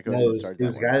 No, Mike O No, didn't start it that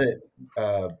was a one. guy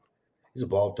that he's a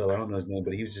bald fella. I don't know his name,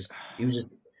 but he was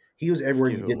I everywhere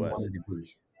forget you who it didn't want was. him to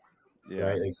be, Yeah.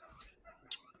 right? Like,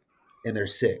 and they're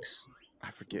six. I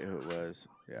forget who it was.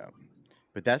 Yeah.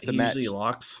 But that's the He usually match.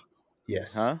 locks.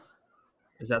 Yes. Huh?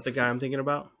 Is that the guy I'm thinking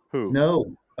about? Who?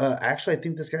 No. Actually, I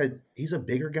think this guy he's a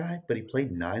bigger guy, but he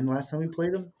played 9 last time we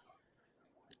played him.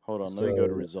 Hold on, let me go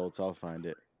to So, results. I'll find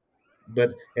it.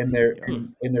 but and Here we their go.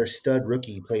 and their stud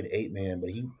rookie played 8 man, but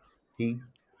he He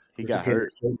took got his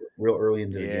hurt. shoulder real early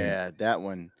into the game. Yeah, that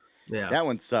one. Yeah, That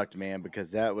one sucked, man,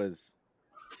 because that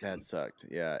sucked.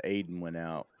 Yeah, Aiden went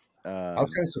out. I was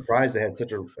kind of surprised they had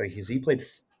such a like he played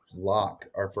lock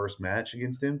our first match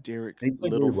against him. Derek And he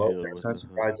played really well. I Littlefield was was kind of the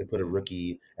surprised they put a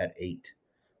rookie at 8,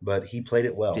 but he played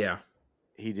it well. yeah.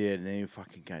 he did, and then he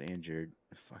fucking got injured.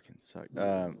 It fucking sucked.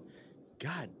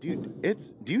 God, dude,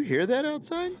 do you hear that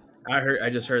outside? I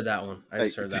just heard that one. I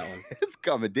just Like, heard that one. it's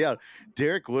coming down.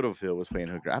 Derek Littlefield was playing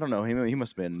hooker. I don't know him. He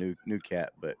must have been a new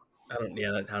cat, but I don't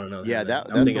know yeah, him. Then I'm that's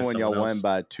the thinking of one y'all someone won else.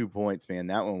 by 2 points, man.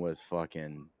 That one was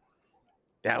fucking.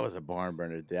 That was a barn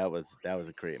burner. That was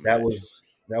a great match.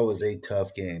 That was a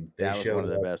tough game. They That was one showed of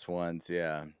the up. best ones.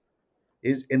 Yeah, I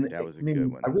that was a good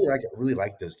mean, one. I really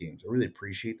like those games. I really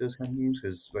appreciate those kind of games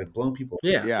because like blowing people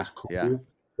Yeah, up Yeah, is yeah. cool,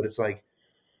 but it's like,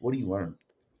 what do you learn?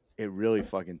 It really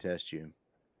fucking tests you.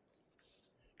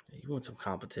 you want some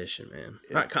competition, man.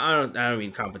 It's I don't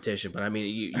mean competition, but I mean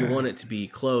you want it to be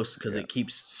close because yeah. it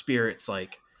keeps spirits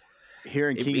like Here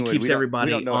in it Kingwood, keeps we don't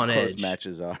everybody know what on close edge.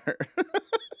 matches are.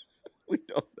 We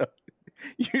don't know.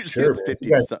 Usually Sure, it's man. 50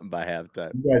 to something by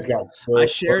halftime. You guys got I so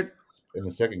shared in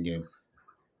the second game.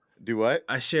 Do what?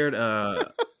 I shared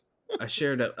I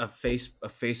shared a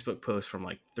Facebook post from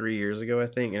like 3 years ago, I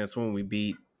think, and it's when we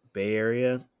beat Bay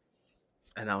Area,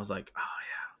 and I was like, oh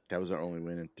That was our only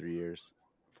win in 3 years,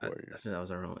 yeah, 4 I years. think that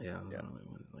was our only Yeah.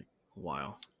 one like a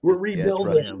while. We're It's rough. Yeah,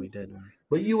 rebuilding, we did.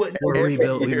 but you wouldn't We're say Every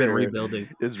rebuild. We've been year rebuilding.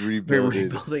 is We've been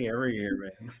rebuilded. rebuilding every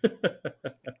year, man.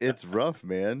 It's rough,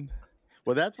 man.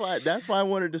 Well, that's why I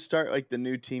wanted to start like the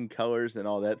new team colors and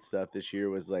all that stuff this year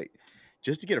was like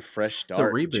just to get a fresh It's a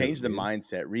start, reboot, change the dude.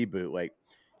 mindset, reboot, like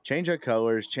change our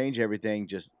colors, change everything,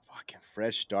 just fucking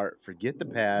fresh start. Forget the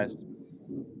past.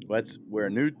 We're a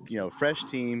new, fresh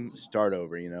team, start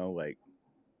over, like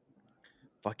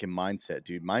fucking mindset,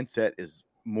 dude. Mindset is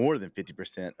more than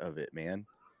 50% of it, man.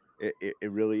 It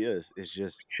really is. It's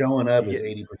just showing up you is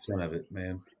get 80% of it,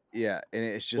 man. yeah, and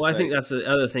it's Well, just I think like that's the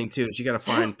other thing too. Is you got to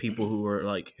find people who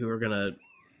are gonna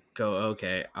go.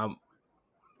 Okay,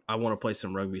 I want to play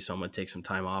some rugby, so I'm gonna take some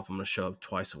time off. I'm gonna show up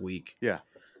twice a week yeah.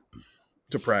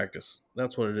 to practice.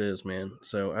 That's what it is, man.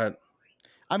 So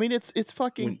I mean, it's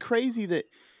fucking when crazy that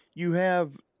you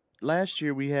have last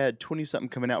year we had 20 something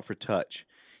coming out for touch.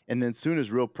 And then soon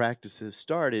as real practices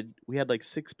started, we had like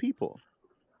 6 people.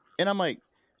 And I'm like,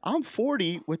 I'm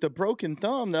 40 with a broken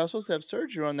thumb that I was supposed to have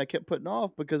surgery on that I kept putting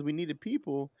off because we needed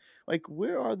people. Like,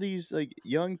 where are these like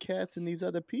young cats and these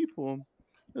other people?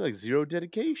 They're like zero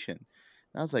dedication.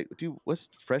 And I was like, dude, what's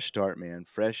fresh start, man?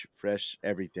 Fresh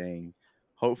everything.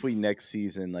 Hopefully next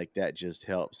season, like that just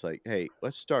helps. Like, hey,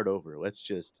 let's start over. Let's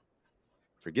just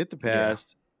forget the Yeah.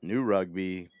 past, new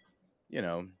rugby, you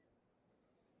know.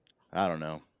 I don't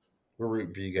know. We're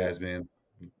rooting for you guys, man.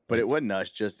 But it Like wasn't us,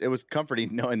 just it was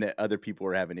comforting knowing that other people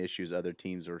were having issues, other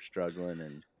teams were struggling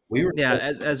and we were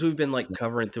Yeah, so as we've been like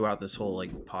covering throughout this whole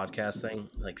like podcast thing,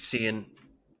 like seeing,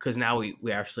 because now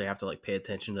we actually have to like pay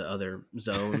attention to other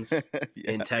zones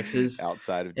yeah, in Texas,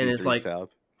 outside of and it's D3 like, South.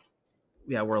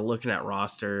 yeah, we're looking at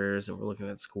rosters and we're looking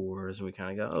at scores, and we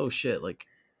kind of go, oh shit, like,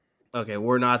 okay,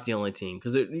 we're not the only team,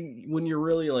 because when you're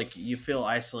really like, you feel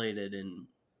isolated in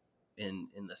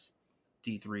this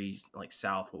D3 like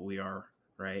South, what we are,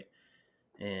 right,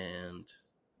 and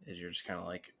you're just kind of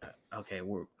like, okay,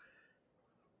 we're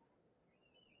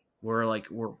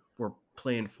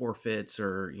playing forfeits,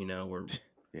 or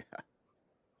Yeah.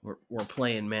 we're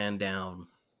playing man down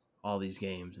all these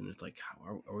games, and it's like,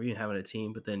 are we having a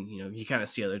team? But then you kind of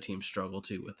see other teams struggle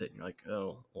too with it, and you're like,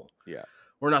 oh well, Yeah.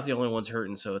 we're not the only ones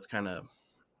hurting, so it's kind of,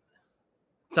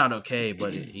 it's not okay,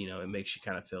 but it makes you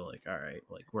kind of feel like, all right,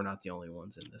 like we're not the only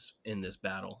ones in this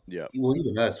battle. Yeah. well,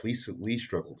 even us, we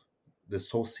struggled this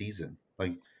whole season.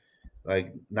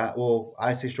 Like not well.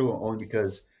 I say struggle only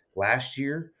because last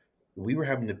year we were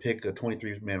having to pick a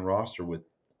 23-man roster with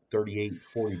 38,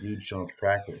 40 dudes showing up to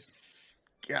practice.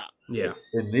 Yeah. Yeah,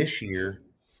 And this year,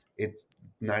 it's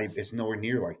not. It's nowhere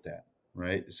near like that,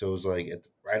 right? So it was like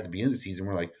right at the beginning of the season,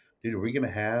 we're like, dude, are we gonna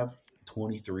have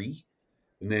 23?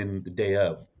 And then the day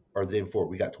of or the day before,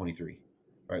 we got 23,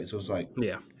 right? So it's like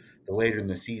yeah. the later in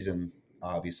the season,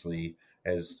 obviously,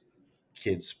 as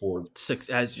kids sports.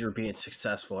 As you're being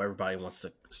successful, everybody wants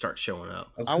to start showing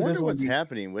up. I Who wonder doesn't want what's to be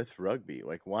happening with rugby.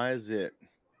 Like, why is it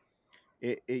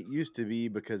used to be,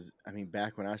 because I mean,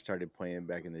 back when I started playing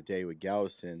back in the day with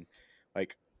Galveston,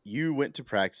 like you went to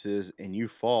practices and you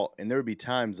fought, and there would be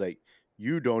times like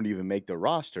you don't even make the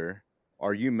roster,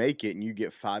 or you make it and you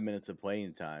get 5 minutes of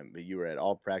playing time, but you were at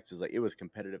all practices. Like, it was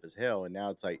competitive as hell, and now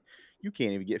it's like you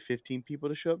can't even get 15 people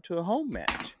to show up to a home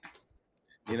match.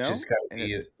 You It's know, just got to and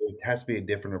be. it's It has to be a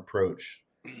different approach.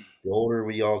 The older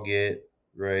we all get,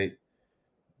 right? I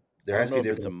There don't has to know be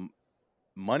a if it's a different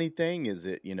money thing. Is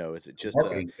it, is it just a,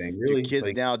 marketing thing, do really. kids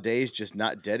Like nowadays just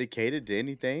not dedicated to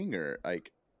anything, or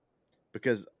like,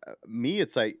 because me,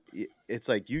 it's like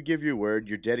you give your word,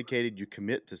 you're dedicated, you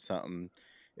commit to something.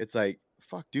 It's like,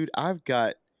 fuck, dude, I've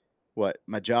got what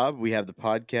my job. We have the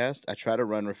podcast. I try to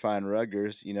run Refine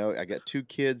Ruggers. I got 2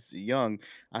 kids young.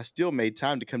 I still made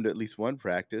time to come to at least one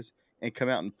practice and come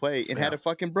out and play, and had Yeah, a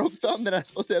fucking broke thumb that I was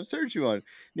supposed to have surgery on.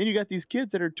 Then you got these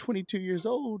kids that are 22 years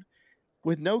old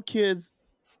with no kids,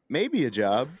 maybe a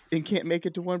job, and can't make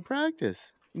it to one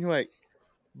practice. And you're like,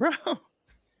 bro, and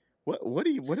what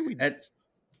are we I think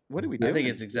different,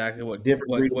 it's doing? exactly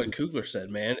different breed what of Kugler said,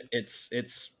 man.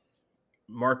 It's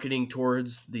marketing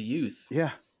towards the youth,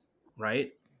 Yeah.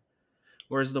 right?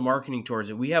 Where's the marketing towards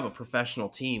it? We have a professional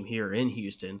team here in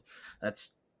Houston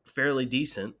that's fairly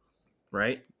decent,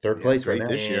 right? third Yeah, place right great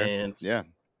now. this year. And Yeah.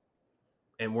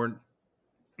 we're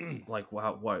like,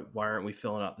 wow, why aren't we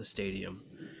filling out the stadium?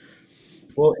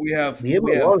 Well, We have the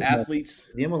we have MLR is not athletes.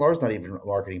 the MLR is not even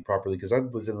marketing properly because I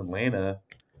was in Atlanta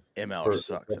ML for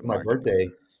sucks at my marketing birthday,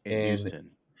 in and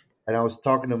Houston. I was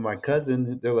talking to my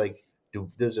cousin. They're like,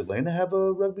 does Atlanta have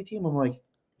a rugby team?" I'm like,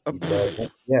 "It does."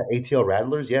 Pfft. Yeah, ATL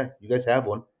Rattlers. Yeah, you guys have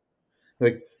one.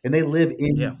 Like, and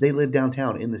Yeah, they live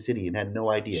downtown in the city and had no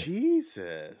idea.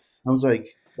 Jesus. I was like,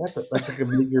 that's like a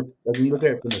major. Like when you look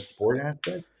at it from a sport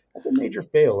aspect, that's a major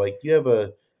fail. Like you have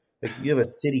a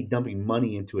city dumping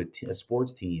money into a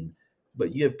sports team,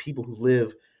 but you have people who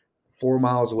live 4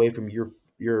 miles away from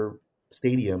your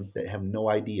stadium that have no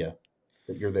idea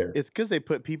that you're there. It's because they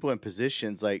put people in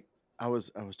positions like I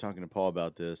was talking to Paul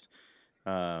about this.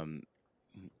 Um,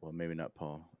 well, maybe not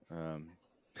Paul.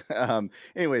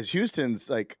 Anyways, Houston's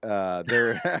like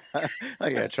they're I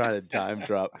gotta try to time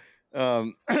drop,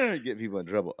 get people in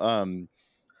trouble.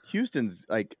 Houston's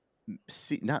like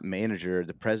not manager,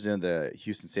 the president of the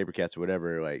Houston Sabercats or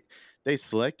whatever. Like, they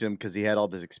select him because he had all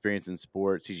this experience in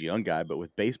sports. He's a young guy, but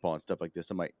with baseball and stuff like this,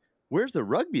 I'm like, where's the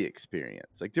rugby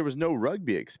experience? Like, there was no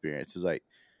rugby experience. It's like,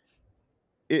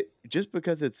 it just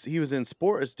because he was in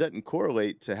sports doesn't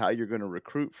correlate to how you're going to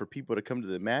recruit for people to come to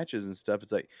the matches and stuff.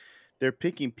 It's like they're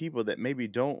picking people that maybe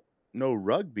don't know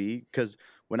rugby. Because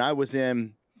when I was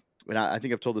in, when I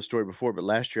think I've told the story before, but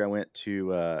last year I went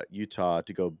to Utah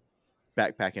to go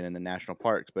backpacking in the national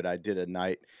parks, but I did a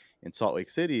night in Salt Lake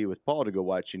City with Paul to go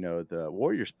watch, the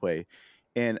Warriors play.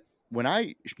 And when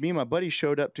me and my buddy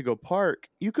showed up to go park,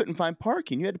 you couldn't find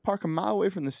parking. You had to park a mile away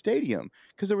from the stadium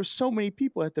because there were so many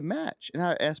people at the match. And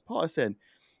I asked Paul, I said,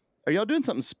 "Are y'all doing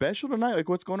something special tonight? Like,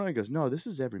 what's going on?" He goes, "No, this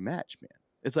is every match, man.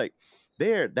 It's like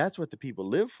that's what the people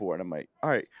live for." And I'm like, all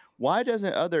right, why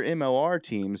doesn't other MLR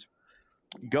teams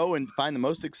go and find the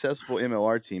most successful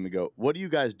MLR team and go, "What are you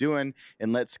guys doing?"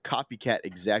 And let's copycat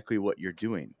exactly what you're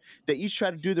doing. They each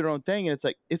try to do their own thing, and it's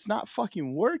like, it's not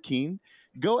fucking working.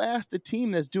 Go ask the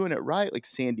team that's doing it right, like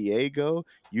San Diego,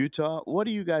 Utah. What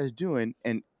are you guys doing?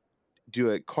 And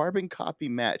do a carbon copy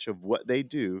match of what they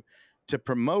do to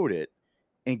promote it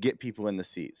and get people in the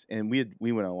seats. And we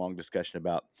went on a long discussion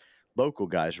about local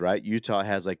guys, right? Utah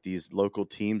has like these local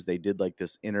teams. They did like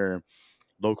this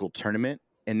local tournament,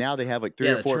 and now they have like three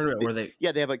Yeah, or the four. tournament where they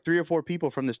They have like 3 or 4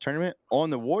 people from this tournament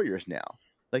on the Warriors now.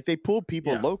 Like they pulled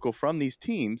people Yeah. local from these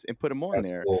teams and put them on That's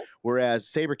there. cool. Whereas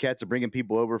Sabercats are bringing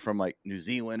people over from like New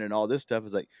Zealand and all this stuff.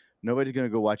 Is like, nobody's going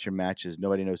to go watch your matches.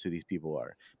 Nobody knows who these people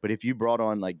are. But if you brought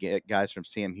on like guys from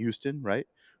Sam Houston, right,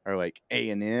 or like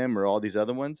A&M or all these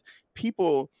other ones,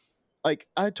 people, like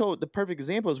I told, the perfect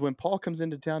example is when Paul comes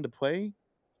into town to play,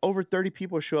 over 30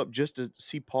 people show up just to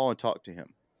see Paul and talk to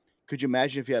him. Could you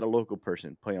imagine if you had a local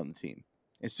person play on the team?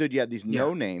 Instead, you have these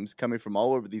no names coming from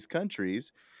all over these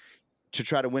countries to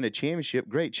try to win a championship.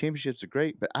 Great, championships are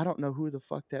great, but I don't know who the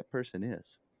fuck that person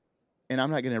is, and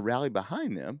I'm not going to rally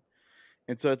behind them.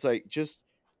 And so it's like, just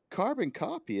carbon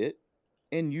copy it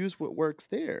and use what works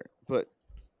there. But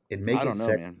And make I it don't know,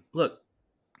 sexy. man. look.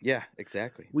 Yeah,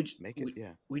 exactly. We just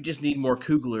need more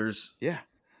Kuglers. Yeah.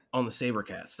 On the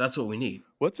Sabercats. That's what we need.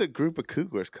 What's a group of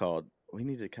Kuglers called? We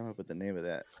need to come up with the name of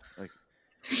that. Like,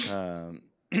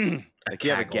 like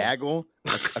you have a gaggle, a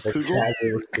Kugel,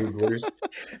 Kuglers.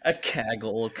 A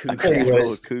kaggle of I tell you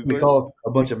Kuglers. what, we call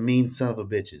a bunch of mean son of a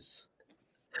bitches.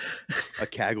 A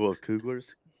kaggle of Kuglers.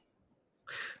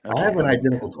 I have an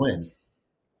identical twins.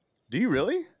 Do you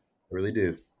really? I really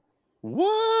do.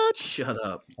 What? Shut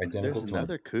up. Identical There's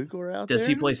another Kugler out Does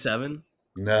there? he play 7?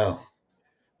 No.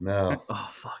 Oh,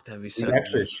 fuck. That'd be so He's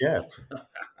actually a chef.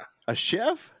 A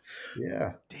chef?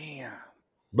 Yeah. Damn.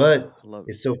 But I love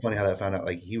it. it's so funny how that found out.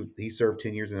 Like he served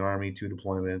 10 years in the Army, 2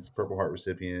 deployments, Purple Heart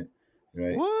recipient,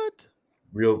 right? What?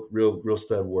 Real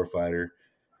stud war fighter.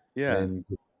 Yeah. And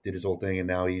did his whole thing, and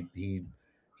now he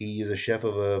is a chef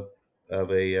of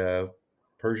a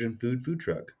Persian food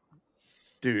truck.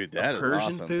 Dude, that is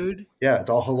Persian awesome. food? Yeah, it's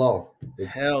all halal.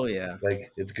 Hell yeah.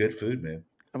 Like, it's good food, man.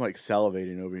 I'm like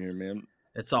salivating over here, man.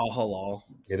 It's all halal.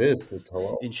 It is. It's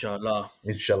halal. Inshallah.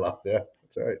 Inshallah. Yeah,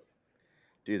 that's right.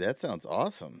 Dude, that sounds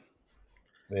awesome.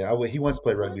 Yeah, he wants to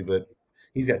play rugby, but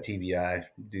he's got TBI.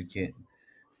 Dude can't.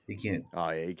 He can't. Oh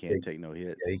yeah, he can't take no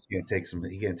hits. Yeah, he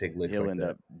can't take licks. He'll like end that.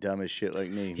 up dumb as shit like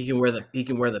me. He can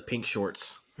wear the pink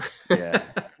shorts. Yeah.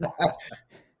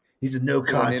 He's a no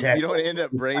contact. You don't end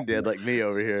up brain dead like me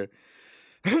over here.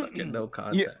 Fucking no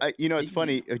contact. Yeah, it's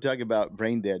funny. We talk about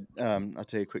brain dead. I'll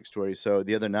tell you a quick story. So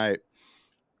the other night,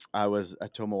 I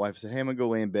told my wife, I said, "Hey, I'm gonna go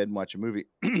lay in bed and watch a movie."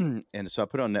 And so I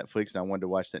put it on Netflix, and I wanted to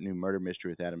watch that new murder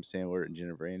mystery with Adam Sandler and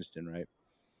Jennifer Aniston, right?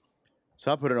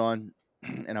 So I put it on,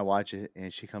 and I watch it,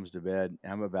 and she comes to bed.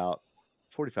 And I'm about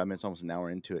 45 minutes, almost an hour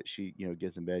into it. She,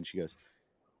 gets in bed, and she goes,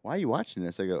 "Why are you watching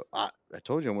this?" I go, I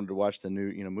told you I wanted to watch the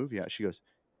new, movie out. She goes,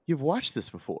 "You've watched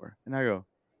this before?" And I go,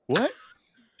 "What?"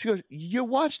 She goes, "You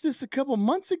watched this a couple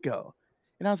months ago."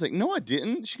 And I was like, "No, I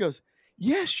didn't." She goes,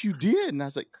 "Yes, you did." And I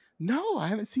was like, "No, I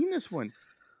haven't seen this one."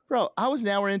 Bro, I was an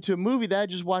hour into a movie that I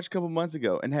just watched a couple months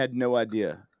ago and had no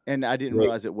idea. And I didn't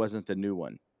realize it wasn't the new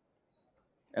one.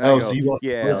 And I go, so you watched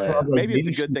the first one? I was like, maybe it's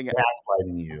a good thing.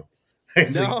 Gaslighting you.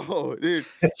 No, dude.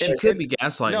 She could be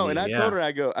gaslighting. No, and you, I told her,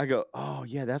 I go, "Oh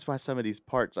yeah, that's why some of these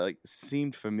parts like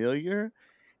seemed familiar."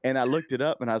 And I looked it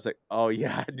up, and I was like, "Oh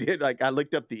yeah, I did." Like I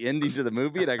looked up the ending to the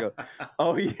movie, and I go,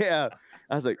 "Oh yeah."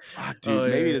 I was like, "Fuck,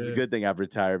 dude, maybe it's a good thing I've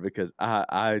retired because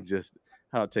I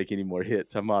don't take any more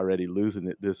hits. I'm already losing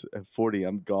it. This at 40,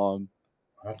 I'm gone."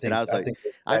 And I was like,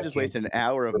 I just wasted an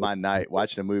hour of my night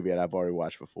watching a movie that I've already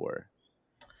watched before.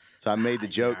 So I made the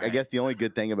joke. I guess the only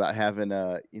good thing about having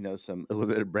a little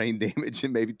bit of brain damage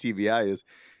and maybe TBI is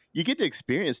you get to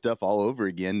experience stuff all over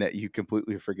again that you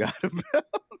completely forgot about.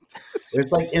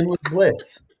 It's like endless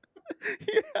bliss.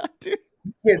 Yeah, dude.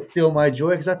 You can't steal my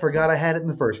joy because I forgot I had it in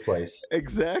the first place.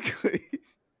 Exactly.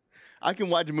 I can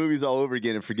watch movies all over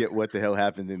again and forget what the hell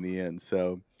happened in the end.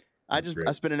 So I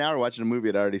spent an hour watching a movie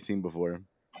I'd already seen before.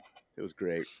 It was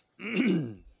great.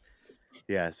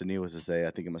 Yeah, so needless to say,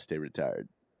 I think I'm going to stay retired.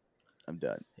 I'm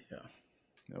done. Yeah.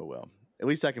 Oh, well. At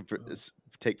least I can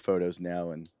take photos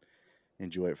now and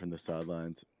enjoy it from the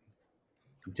sidelines.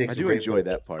 You take I some do great enjoy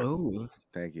photos. that part. Oh,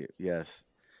 Thank you. Yes.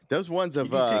 Those ones you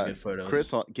of do take good photos.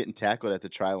 Chris getting tackled at the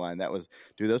try line, those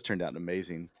turned out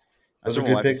amazing. Those I are told my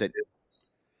good wife, I pics. said,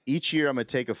 each year I'm gonna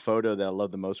take a photo that I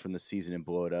love the most from the season and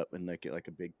blow it up and get like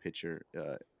a big picture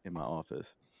in my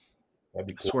office. That'd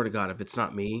be I cool. swear to God, if it's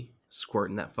not me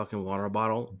squirting that fucking water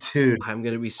bottle, Dude, I'm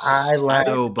gonna be I like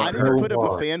so I need to butthurt. put up a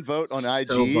hard. fan vote on So IG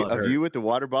of butthurt. you with the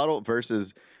water bottle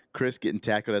versus Chris getting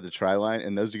tackled at the try line,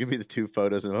 and those are gonna be the two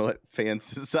photos, and I'll let fans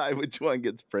decide which one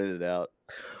gets printed out.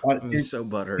 I'm Dude, so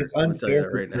butthurt. it's I'm gonna tell you unfair that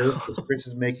for right now. Chris because Chris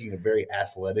is making a very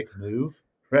athletic move,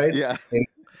 right? Yeah, And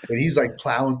he's like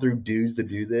plowing through dudes to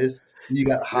do this. You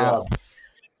got yeah. Hobbs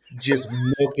just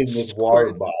milking this water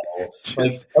Squirting. bottle. Like,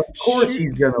 Just of course shoot.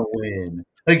 he's gonna win.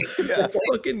 Like, Yeah. it's like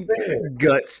Fucking fair.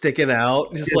 gut sticking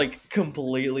out, just like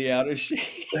completely out of shape.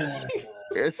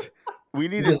 We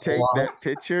need He to just take that launches.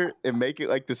 picture and make it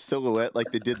like the silhouette,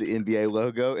 like they did the NBA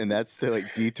logo, and that's the like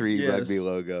D3 rugby Yes.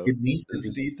 logo. It needs to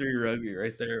It's be D3 rugby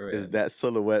right there, man. Is that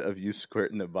silhouette of you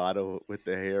squirting the bottle with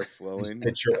the hair this flowing?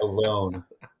 picture alone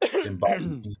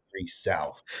embodies D3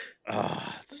 South.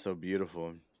 Ah, it's so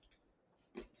beautiful.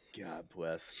 God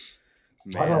bless.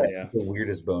 Why do I Man. Yeah. have the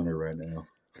weirdest boner right now?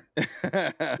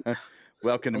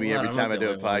 Welcome to I'm me glad every I'm time not I do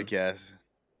the a only one. podcast.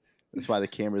 That's why the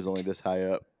camera's only this high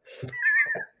up.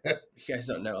 You guys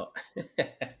don't know.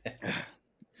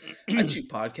 I shoot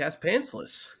podcast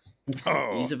pantsless.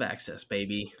 Oh, Ease of access,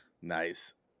 baby.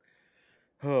 nice.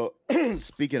 Oh,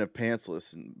 speaking of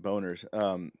pantsless and boners,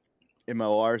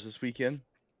 MLRs this weekend.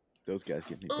 Those guys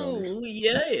give me boners. Oh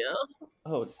yeah.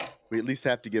 Oh, We at least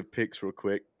have to give picks real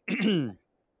quick.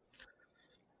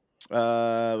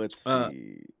 Let's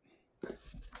see.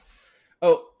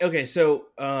 Oh, okay. So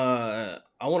I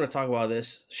want to talk about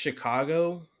this.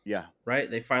 Chicago, Yeah, right?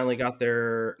 They finally got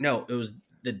their. No, it was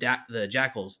the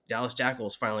Jackals. Dallas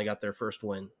Jackals finally got their first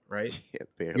win, right? yeah,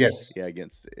 barely. Yes. Yeah,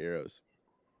 against the Arrows.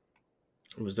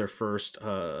 It was their first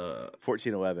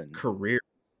 14-11. career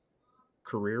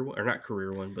or not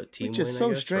career win, but team Which win. is so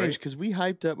I guess, strange right? because we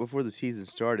hyped up before the season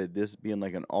started this being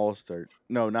like an all-star.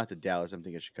 No, not the Dallas. I'm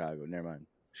thinking Chicago. Never mind.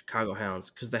 Chicago Hounds,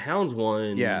 because the Hounds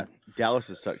won. Yeah, Dallas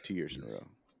has sucked 2 years in a row.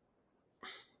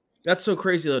 That's so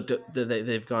crazy though, that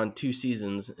they've gone 2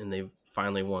 seasons and they've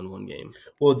finally won one game.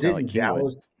 Well, Sound like didn't Kingwood.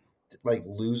 Dallas like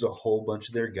lose a whole bunch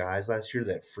of their guys last year?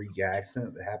 That freak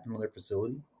accident that happened on their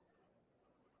facility.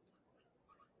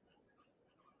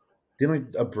 Didn't like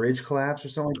a bridge collapse or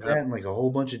something like that, and like a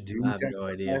whole bunch of I dudes have got no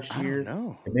hurt idea. last I don't year,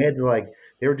 know. and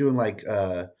they were doing like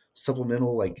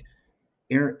supplemental like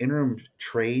interim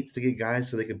trades to get guys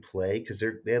so they could play because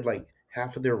they had like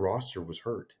half of their roster was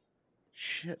hurt.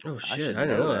 Shit. Oh I shit! should I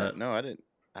didn't know that. that. No, I didn't.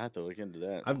 I have to look into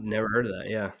that. I've never heard of that.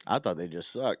 Yeah. I thought they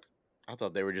just sucked. I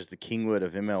thought they were just the Kingwood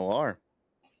of MLR.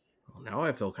 Well, now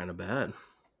I feel kind of bad.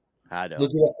 I don't. Look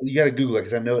it up. You got to Google it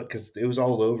because I know it because it was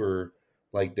all over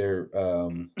like their.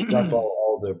 I follow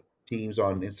all the teams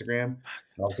on Instagram, and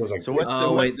also it's like So what's Oh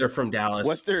the wait, they're from Dallas.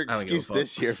 what's their I don't give a excuse fuck.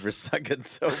 this year for sucking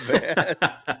so bad?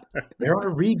 they're on a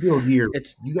rebuild year.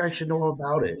 It's You guys should know all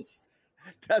about it.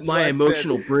 That's my why I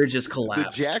emotional said bridge is the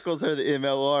collapsed. Jackals are the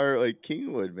MLR like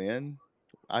Kingwood, man.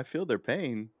 I feel their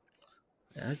pain.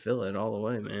 I feel it all the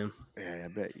way, man. Yeah, I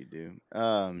bet you do.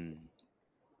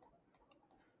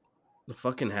 The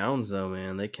fucking Hounds, though,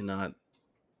 man, they cannot.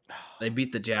 They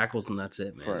beat the Jackals, and that's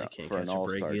it, man. for They can't an catch a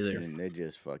break all-star either. team, they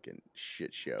just fucking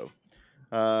shit show.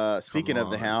 Speaking of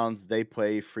the on. Hounds, they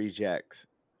play Free Jacks.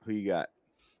 Who you got?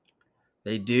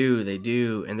 They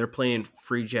do, and they're playing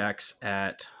Free Jacks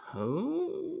at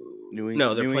home.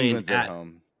 No, they're New playing England's at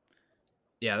home.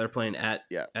 Yeah, they're playing at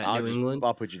Yeah, New England.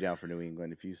 I'll put you down for New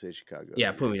England if you say Chicago.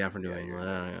 Yeah, put me down for New yeah, England.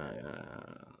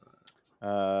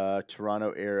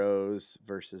 Toronto Arrows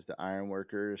versus the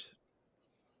Ironworkers.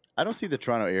 I don't see the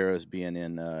Toronto Arrows being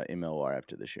in MLR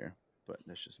after this year, but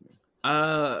that's just me.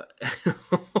 Oh,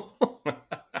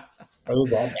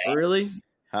 that Really?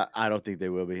 I don't think they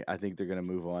will be. I think they're going to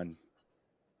move on.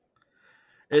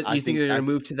 You think they're going to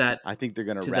move to that? I think they're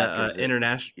going to Raptors the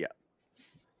international. Yeah,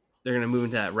 they're going to move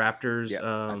into that Raptors. Yeah,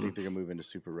 I think they're going to move into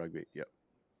Super Rugby. Yep.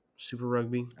 Super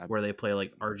Rugby, where they play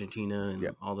like Argentina and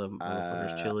all the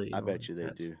motherfuckers, Chile. I bet you they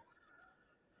do.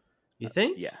 You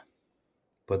think? Yeah,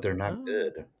 but they're not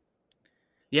good.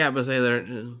 Yeah, but say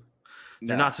they're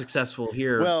not successful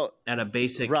here. Well, at a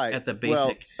basic, right at the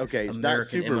basic. Well, okay, it's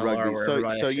American not Super MLR Rugby. where So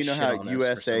everybody has you to know shit how on us for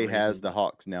USA some has reason. the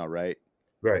Hawks now, right?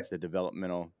 Right. The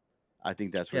developmental. I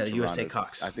think that's where the USA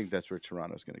Cox. I think that's where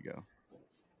Toronto's going to go.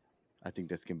 I think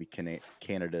that's going to be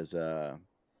Canada's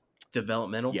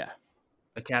developmental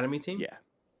academy team. Yeah,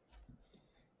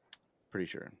 pretty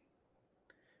sure.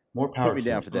 More power. Put me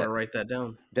down for I'm that. gonna write that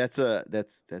down. That's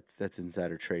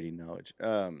insider trading knowledge.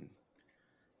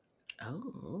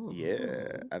 Oh.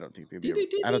 Yeah, I don't think they'll be.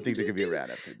 I don't think they're gonna be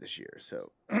around after this year.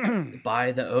 So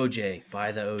Buy the OJ.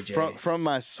 Buy the OJ. from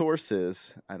my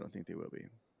sources, I don't think they will be.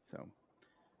 So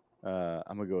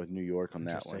I'm gonna go with New York on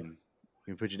that Interesting. one.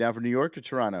 You put you down for New York or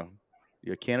Toronto?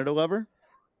 You a Canada lover?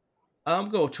 I'm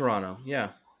go with Toronto. Yeah.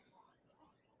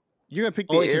 You're gonna pick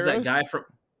the Only because that Arrows? guy from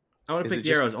I want Is to it pick the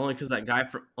just- Arrows only because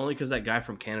that guy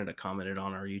from Canada commented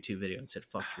on our YouTube video and said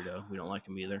fuck Trudeau. We don't like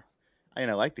him either. I mean,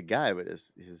 I like the guy, but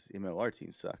his MLR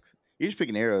team sucks. You're just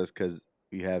picking Arrows because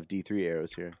you have D3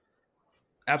 Arrows here.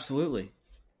 Absolutely.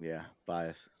 Yeah,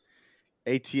 bias.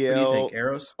 What do you ATL. think,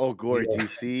 Arrows? Oh, glory, We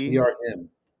DC. are him.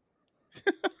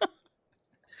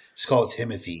 Just call us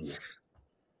Himothy.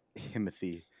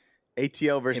 Himothy.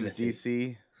 ATL versus Himothy.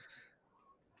 DC.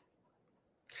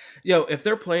 Yo, if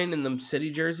they're playing in them city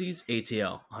jerseys,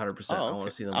 ATL, 100%. Oh, I okay. want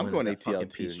to see them I'm win going in that ATL fucking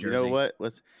too. peach jersey. You know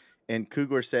what? And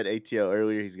Kugler said ATL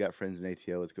earlier. He's got friends in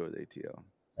ATL. Let's go with ATL.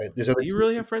 There's Do other. you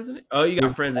really have friends in it? Oh, you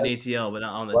got friends in ATL, but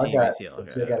not on the Well, team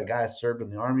ATL. I got a guy who served in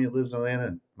the army who lives in Atlanta,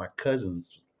 and my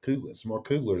cousin's Kugler. Some more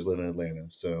Kuglers live in Atlanta.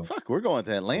 So Fuck, we're going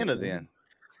to Atlanta then.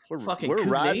 Fucking We're Coug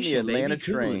riding Nation, the Atlanta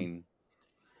baby. Couglin'. train.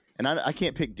 And I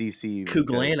can't pick DC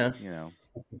Couglana. because,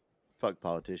 fuck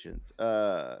politicians.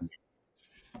 Okay,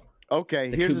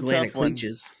 The here's a Couglana tough one.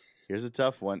 Cleaches. Here's a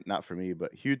tough one. Not for me,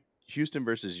 but Houston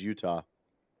versus Utah.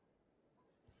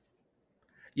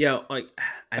 Yo, like,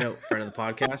 I know, friend of the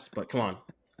podcast, but come on.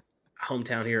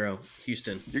 Hometown hero,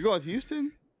 Houston. You're going with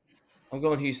Houston? I'm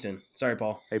going Houston. Sorry,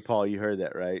 Paul. Hey, Paul, you heard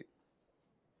that, right?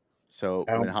 So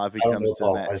I when don't Javi know comes to the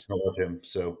Paul. match, I just know of him.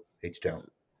 So H down.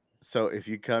 so if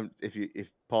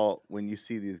Paul, when you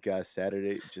see these guys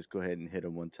Saturday, just go ahead and hit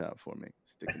them one time for me.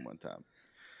 Stick them one time.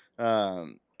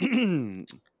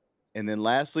 And then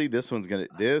lastly, this is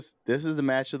the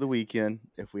match of the weekend.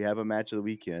 If we have a match of the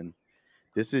weekend,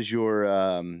 this is your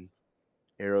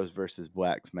Arrows versus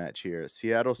Blacks match here.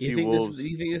 Seattle You Seawolves.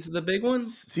 think this is the big one?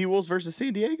 Seawolves versus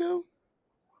San Diego?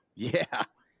 Yeah.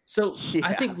 So Yeah.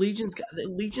 I think Legion's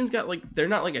got like they're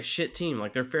not like a shit team.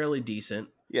 Like they're fairly decent.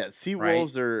 Yeah,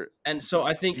 Seawolves are, And so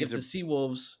I think if these the are-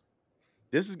 Seawolves,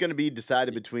 this is going to be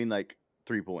decided between like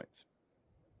 3 points.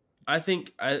 I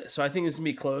think this is gonna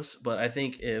be close. But I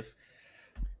think if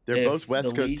They're both the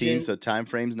West Coast Legion- teams, so time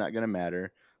frame's not going to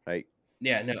matter. Like,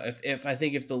 yeah, no, if I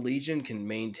think if the Legion can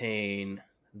maintain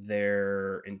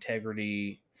their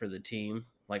integrity for the team,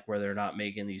 like where they're not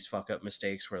making these fuck up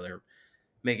mistakes, where they're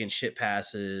making shit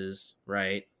passes,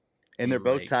 right? and they're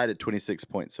both like- tied at 26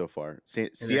 points so far. and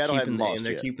Seattle hasn't lost and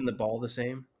they're yet. keeping the ball the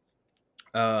same.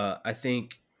 I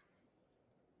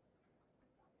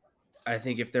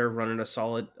think if they're running a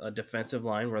solid defensive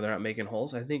line where they're not making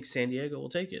holes, I think San Diego will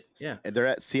take it. Yeah, And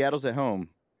Seattle's at home.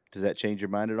 Does that change your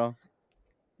mind at all?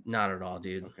 not at all,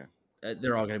 dude. Okay.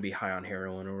 They're all going to be high on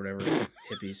heroin or whatever,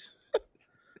 hippies.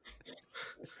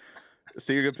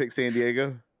 So you're gonna pick San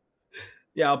Diego?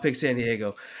 Yeah, I'll pick San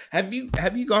Diego. Have you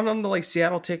gone on to like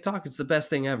Seattle TikTok? It's the best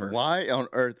thing ever. Why on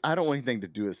earth? I don't want anything to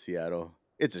do with Seattle.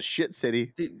 It's a shit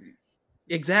city.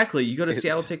 Exactly. You go to It's-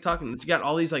 Seattle TikTok and it's got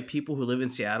all these like people who live in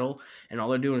Seattle, and all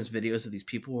they're doing is videos of these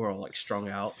people who are like strung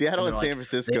out. Seattle and they're San like,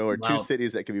 Francisco are two wow.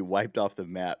 cities that can be wiped off the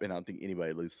map, and I don't think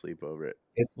anybody lose sleep over it.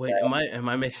 It's Wait, am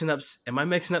I mixing up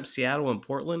Seattle and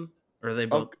Portland? Or are they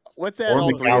both? Oh, what's that? Or All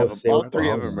three of them. McAllister, All three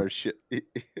of them Oklahoma. are shit.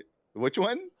 Which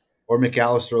one? or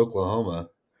McAllister, Oklahoma.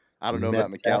 I don't know about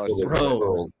Meth capital of the McAllister. Bro.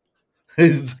 world.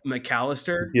 It's-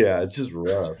 McAllister, yeah, it's just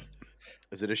rough.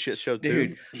 Is it a shit show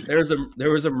too? dude. There was an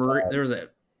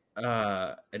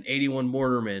 81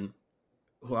 mortarman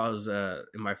who I was in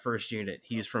my first unit.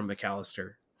 He's from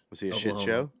McAllister. Was he a Oklahoma. shit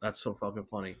show? That's so fucking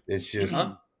funny. It's just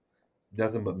Huh?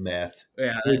 nothing but meth.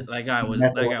 Yeah, Dude, that guy was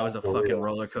that's a for fucking real.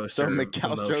 roller coaster. So of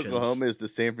McAllister, emotions. Oklahoma is the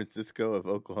San Francisco of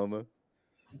Oklahoma.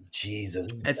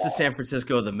 Jesus. It's the San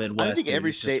Francisco of the Midwest. I think dude. every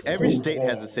It's just state, every full- state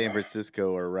has a San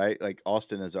Francisco, or right? Like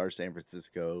Austin is our San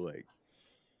Francisco. Like,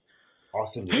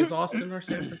 Austin. Is Austin or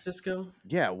San Francisco?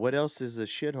 yeah, what else is a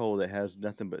shithole that has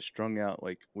nothing but strung out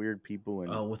like weird people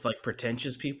and Oh, with like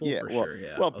pretentious people, yeah, for well, sure.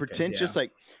 Yeah. well, Okay, pretentious. yeah.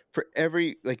 Like for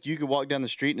every like you could walk down the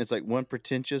street and it's like one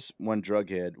pretentious, one drug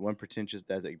head, one pretentious.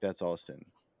 That's Austin.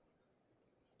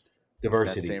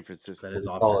 Diversity. That's San Francisco. That is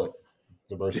We call Austin. it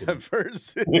diversity.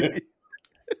 Diversity.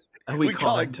 We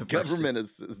call it it diversity. government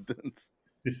assistance.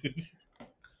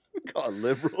 We call it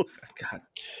liberals.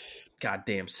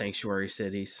 Goddamn sanctuary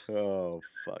cities. Oh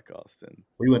fuck, Austin.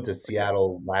 We went to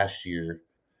Seattle last year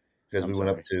because I'm we went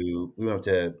up to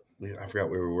I forgot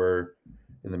where we were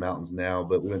in the mountains now,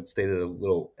 but we stayed at a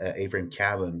little A-frame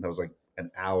cabin that was like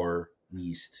an hour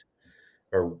east,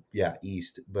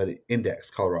 but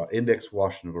Index, Colorado, Index,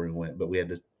 Washington, where we went, but we had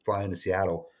to fly into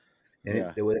Seattle,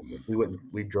 And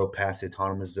we drove past the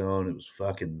autonomous zone. It was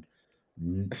fucking, I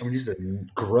mean, just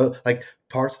like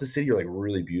parts of the city are like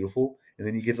really beautiful. And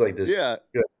then you get to like this, Yeah,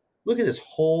 you're like, look at this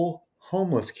whole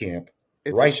homeless camp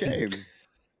it's a right here. shame.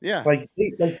 Yeah, Like,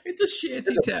 It's a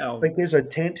shanty town. there's a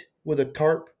tent with a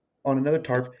tarp on another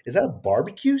tarp. Is that a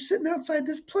barbecue sitting outside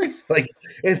this place? Like,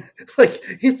 and like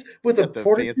it's with you a got the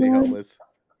porta fancy john. homeless.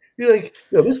 You're like,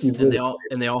 yo, this is And where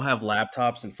they all have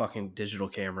laptops and fucking digital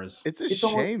cameras. It's a it's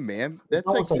almost shame, man. it's That's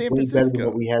like almost like San way better than what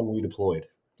Francisco. we had when we deployed.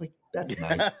 Like, that's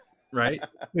Yeah, nice. Right?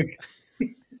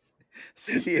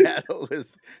 Seattle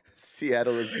is You had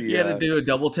to the do a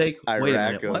double take. Wait a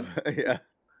Iraq minute, what? of yeah.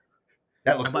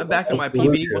 That looks Am I like back in my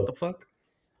PB? What the fuck?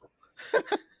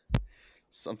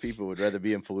 Some people would rather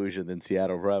be in Fallujah than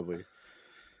Seattle, probably.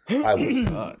 I would.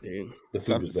 God, dude. The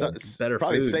food was better. Better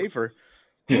probably food. safer.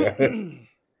 Yeah.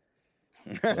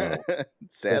 This is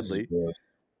Sadly, gross.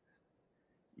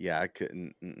 yeah, I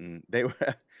couldn't. They were.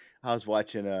 I was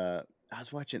watching. It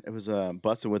was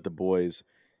Bussin' with the Boys.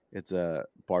 It's a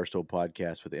Barstool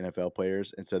podcast with NFL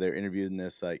players, and so they're interviewing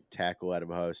this like tackle out of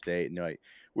Ohio State, and they're like,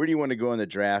 "Where do you want to go in the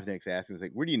draft?" And they ask him, "He's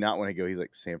like, where do you not want to go?" He's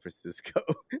like, "San Francisco."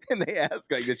 And they ask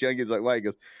like this young kid's like, "Why?" He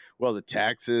goes, "Well, the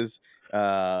taxes."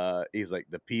 He's like,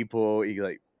 "The people." He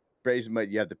like, pretty much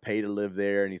you have to pay to live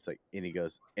there, and he's like, and he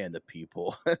goes, "And the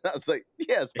people." And I was like,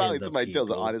 "Yes, finally the somebody tells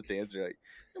an people. honest answer." Like,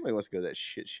 nobody wants to go to that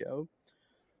shit show.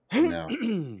 No.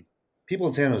 People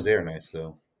in San Jose are nice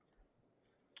though.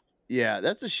 Yeah,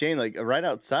 that's a shame. Like right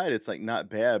outside, it's like not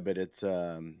bad, but it's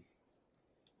man,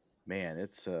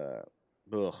 it's ugh.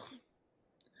 Look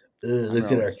know, at like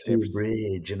our San cool Francisco.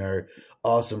 bridge and our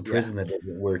awesome Yeah. prison that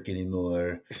doesn't work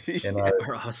anymore, and Yeah.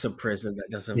 Our awesome prison that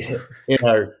doesn't work. and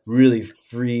our really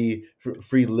free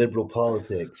liberal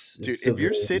politics. Dude, It's so if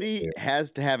your great city here.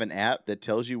 has to have an app that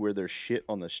tells you where there's shit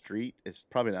on the street, it's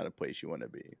probably not a place you want to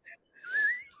be.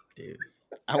 Dude.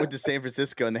 I went to San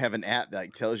Francisco and they have an app that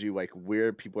like tells you like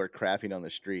where people are crapping on the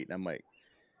street, and I'm like,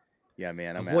 yeah,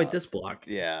 man, I'm Avoid out. this block.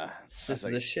 Yeah, This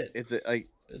is a shit. It's a like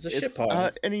It's a shit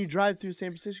pod. and then you drive through San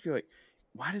Francisco, like,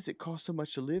 why does it cost so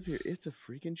much to live here? It's a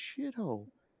freaking shithole.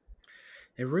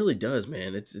 It really does,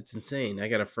 man. It's insane. I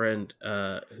got a friend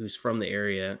who's from the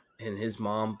area, and his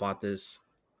mom bought this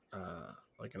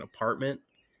like an apartment,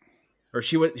 or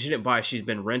she didn't buy. She's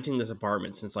been renting this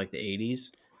apartment since like the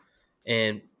 80s,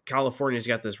 and California's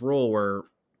got this rule where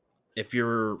if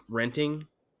you're renting,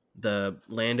 the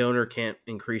landowner can't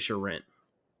increase your rent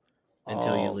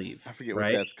until you leave. I forget what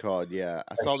right? that's called. Yeah,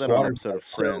 I Like saw that on an squatters' episode of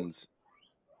rights. Friends.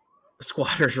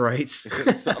 Squatters'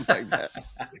 rights. Something like that.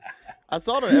 I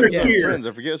saw it on an episode of Here. Friends.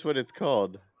 I forget what it's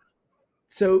called.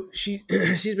 So she's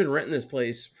been renting this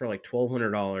place for like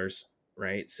 $1,200,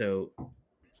 right? So,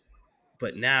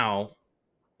 but now,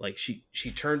 like she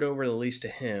turned over the lease to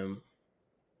him,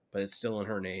 but it's still in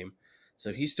her name.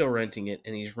 So he's still renting it,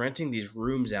 and he's renting these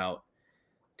rooms out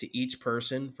to each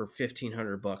person for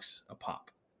 $1,500 a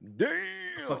pop. Damn.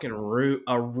 Fucking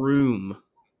room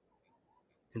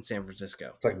in San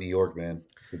Francisco. It's like New York, man.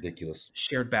 Ridiculous.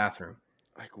 Shared bathroom.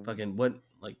 Like, Fucking what?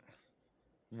 Like,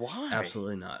 why?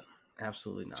 absolutely not.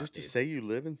 Absolutely not. Just to dude. say you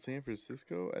live in San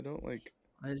Francisco? I don't like.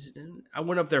 I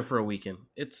went up there for a weekend.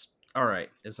 It's all right.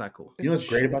 It's not cool. You know what's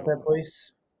great about that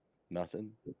place?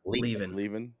 Nothing.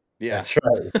 Leaving. Yeah. That's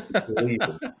right.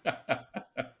 Leaving.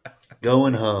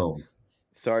 Going home.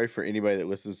 Sorry for anybody that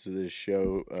listens to this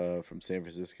show from San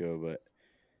Francisco, but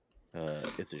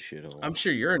it's a shithole. I'm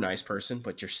sure you're a nice person,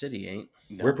 but your city ain't.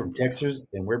 No. We're from Texas,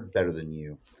 and we're better than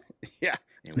you. Yeah,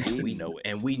 and we know it.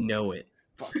 And we know it.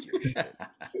 Fuck your shit.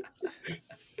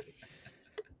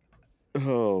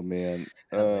 Oh man.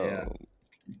 Hell yeah.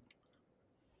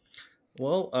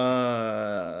 Well,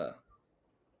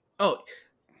 oh,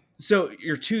 so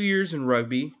you're 2 years in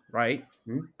rugby, right?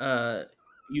 Hmm?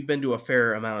 You've been to a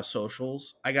fair amount of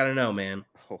socials. I gotta know, man.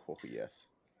 Oh yes.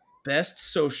 Best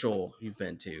social you've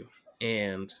been to,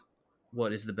 and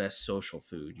what is the best social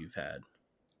food you've had?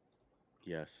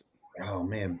 Yes. Oh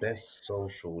man, best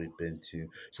social we've been to.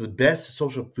 So the best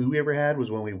social food we ever had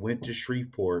was when we went to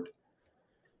Shreveport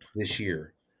this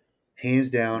year. Hands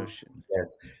down, No shit.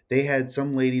 yes. They had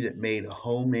some lady that made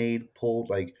homemade pulled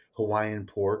like Hawaiian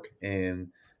pork and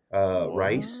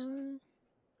rice, What?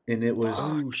 and it was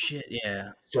Oh shit, yeah.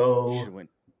 Should so have went.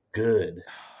 good.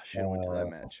 Should have went to that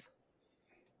match.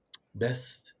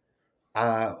 Best,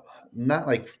 not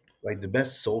like the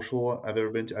best social I've ever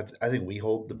been to. I think we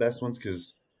hold the best ones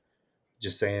because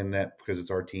just saying that because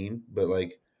it's our team, but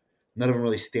like none of them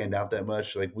really stand out that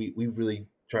much. Like we really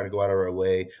try to go out of our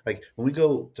way. Like when we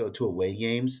go to away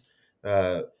games,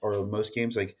 or most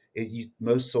games, like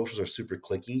most socials are super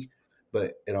clicky.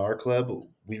 But in our club,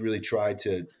 we really try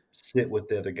to sit with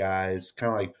the other guys,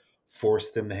 kind of like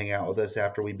force them to hang out with us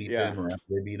after we beat Yeah. them or after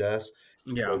they beat us.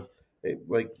 Yeah.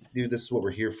 Like, dude, this is what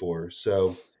we're here for.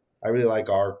 So I really like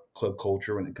our club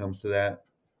culture when it comes to that.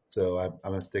 So I'm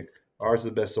gonna stick. Ours is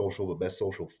the best social, but best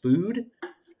social food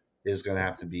is gonna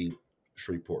have to be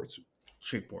Shreveport's.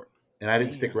 Shreveport. And I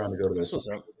didn't stick Damn. around to go to their That's what's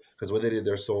up. because what they did,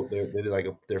 they did like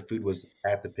their food was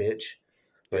at the pitch.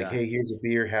 Like, Yeah. hey, here's a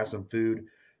beer, have some food.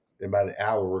 In about an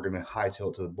hour, we're gonna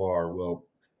hightail it to the bar. Well,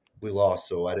 we lost,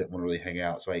 so I didn't want to really hang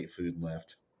out, so I ate food and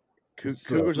left.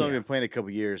 So Cougar's only Yeah. been playing a couple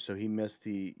years, so you missed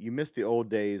the old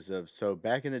days of so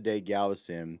back in the day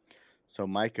Galveston. So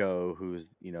Maiko, who's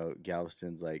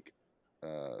Galveston's like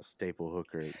staple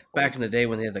hooker, Back old. in the day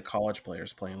when they had the college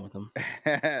players playing with them.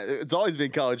 It's always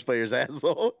been college players,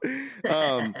 asshole.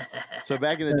 So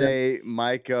back in the day,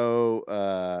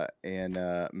 Maiko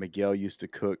and Miguel used to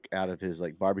cook out of his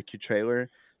like barbecue trailer.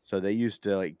 So they used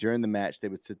to like during the match they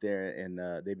would sit there and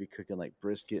they'd be cooking like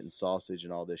brisket and sausage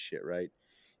and all this shit, right?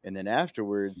 And then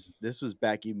afterwards, this was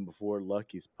back even before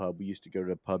Lucky's Pub. We used to go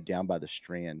to a pub down by the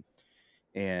Strand,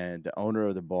 and the owner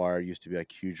of the bar used to be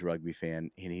like a huge rugby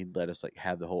fan, and he'd let us like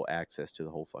have the whole access to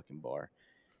the whole fucking bar.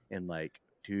 And like,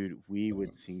 dude, we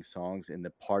would sing songs, and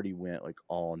the party went like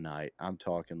all night. I'm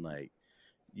talking like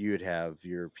you would have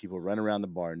your people run around the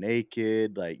bar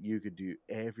naked, like you could do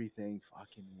everything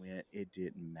fucking went. It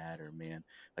didn't matter, man.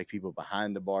 Like people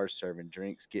behind the bar serving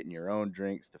drinks, getting your own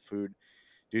drinks, the food.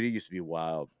 Dude, it used to be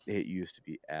wild. It used to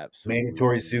be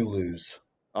mandatory absolutely. Zulus.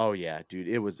 Oh yeah, dude.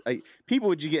 It was people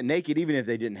would you get naked even if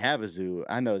they didn't have a zoo.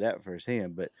 I know that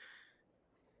firsthand, but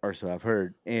or so I've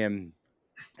heard. And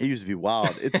it used to be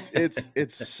wild.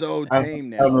 It's so I, I tame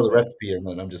don't know now, the but recipe or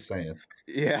nothing. I'm just saying.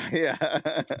 yeah,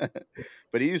 yeah.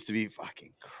 But it used to be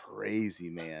fucking crazy,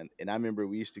 man. And I remember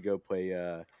we used to go play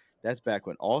that's back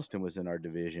when Austin was in our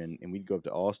division, and we'd go up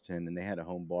to Austin and they had a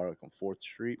home bar like on 4th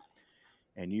Street.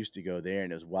 And used to go there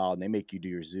and it was wild. And they make you do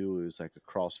your Zulus like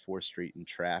across 4th Street in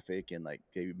traffic, and like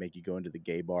they would make you go into the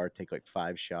gay bar, take like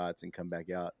 5 shots and come back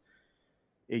out.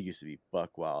 It used to be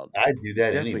buck wild. I do It's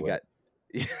that definitely anyway, got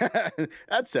yeah,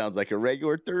 that sounds like a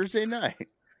regular Thursday night.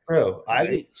 bro. I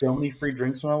Right? get so many free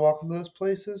drinks when I walk into those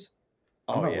places.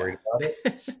 I'm Oh not yeah. worried about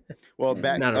it. Well,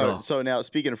 Man. Not at all. so now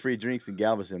speaking of free drinks in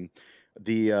Galveston,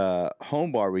 the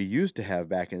home bar we used to have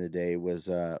back in the day was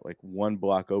like 1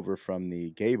 block over from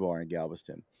the gay bar in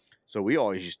Galveston. So we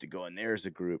always used to go in there as a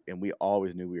group, and we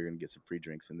always knew we were going to get some free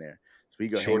drinks in there. So we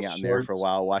go hang Short out in there for a shorts.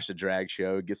 while, watch the drag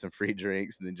show, get some free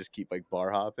drinks, and then just keep like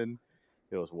bar hopping.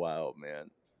 It was wild, man.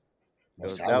 I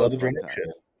That love was the fun drag show.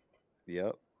 times.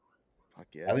 Yep. Fuck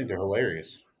I yeah. think they're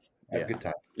hilarious. I have a Yeah. good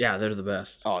time. Yeah, they're the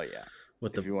best Oh yeah.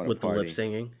 with If the you want to with the lip party.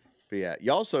 singing. But yeah,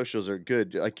 y'all socials are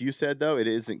good. Like you said though, it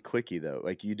isn't clicky though.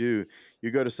 Like you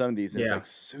go to some of these and it's Yeah. like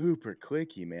super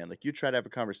clicky, man. Like you try to have a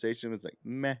conversation, it's like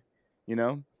meh, you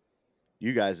know?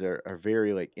 You guys are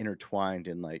very like intertwined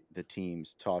in like the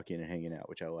teams talking and hanging out,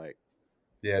 which I like.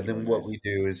 Yeah. It's really Then what nice. we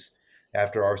do is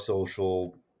after our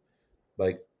social,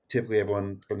 like typically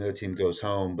everyone from the other team goes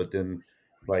home, but then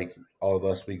like all of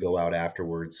us, we go out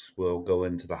afterwards. We'll go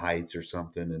into the heights or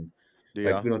something, and Do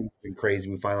like y'all? we don't do anything crazy.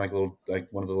 We find like a little like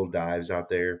one of the little dives out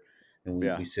there, and we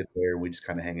Yeah. sit there and we just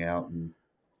kind of hang out and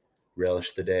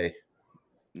relish the day.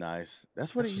 Nice.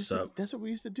 That's what it That's what's used to up. that's what we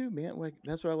used to do, man. Like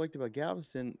that's what I liked about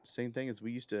Galveston. Same thing as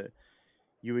we used to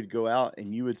you would go out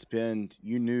and you would spend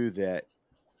you knew that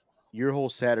your whole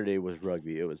Saturday was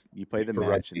rugby. It was you play the For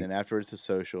match and rugby. then afterwards the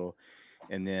social,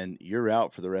 and then you're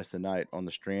out for the rest of the night on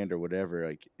the Strand or whatever.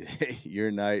 Like your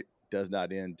night does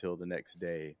not end till the next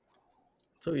day.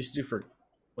 That's what we used to do for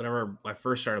whenever I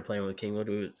first started playing with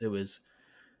Kingwood. It was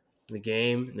the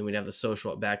game, and then we'd have the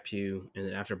social at Back Pew, and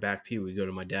then after Back Pew, we'd go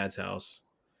to my dad's house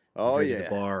and Oh drink at a yeah,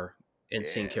 bar and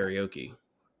sing yeah. karaoke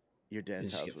Your and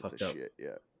dad's just house get was the fucked up. shit. Yeah,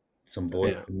 Some that's boys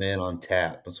Yeah. right. and men on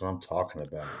tap. That's what I'm talking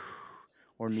about.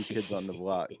 Or New Kids on the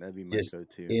Block. That'd be my Just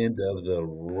go-to. end of the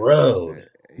road.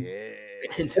 Yeah,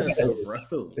 Into the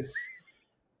road.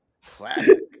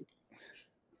 classic,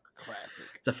 classic.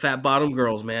 It's a Fat Bottom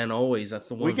Girls, man. Always. That's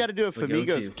the one. We got to do a It's the Famigos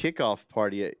go-to. kickoff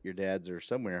party at your dad's or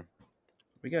somewhere.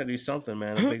 We got to do something,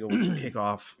 man. A big old kick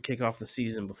off the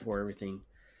season before everything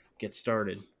gets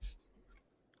started.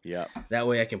 Yeah, That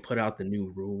way I can put out the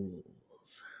new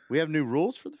rules. we have new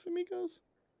rules for the Famigos.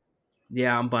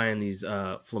 Yeah, I'm buying these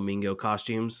flamingo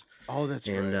costumes, Oh, that's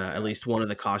and right. at least one of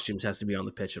the costumes has to be on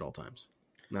the pitch at all times.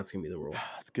 And that's gonna be the rule.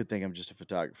 It's a good thing I'm just a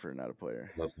photographer, not a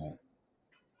player. Love that.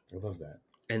 I love that.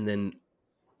 And then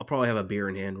I'll probably have a beer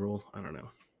in hand rule. I don't know.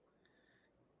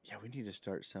 Yeah, we need to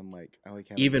start some like I like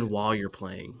having Even while you're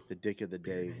playing, the dick of the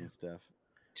beer in days hand. and stuff.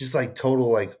 just like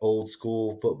total like old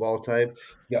school football type.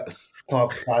 You got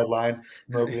off sideline,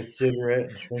 smoking a cigarette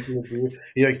and drinking a beer.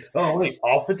 You're like, oh wait,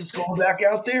 offense is going back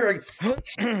out there. Like,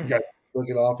 you got to look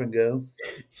it off and go.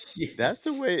 Yes. That's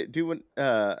the way it do when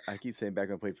I keep saying back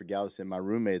when I played for Galveston, my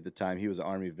roommate at the time, he was an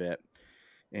Army vet,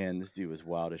 and this dude was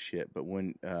wild as shit. But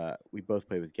when we both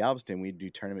played with Galveston, we'd do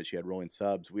tournaments, you had rolling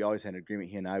subs. We always had an agreement,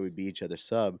 he and I would be each other's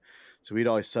sub. So we'd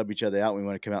always sub each other out. We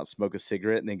want to come out and smoke a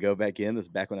cigarette and then go back in. This is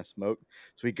back when I smoked.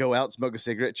 So we go out, smoke a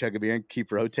cigarette, chug a beer, and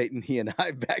keep rotating he and I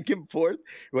back and forth.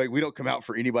 Like we don't come out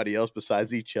for anybody else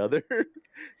besides each other.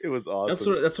 It was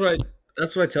awesome. That's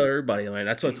what I tell everybody. Like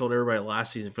that's what I told everybody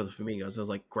last season for the Flamingos. I was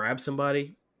like, grab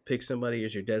somebody, pick somebody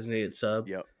as your designated sub,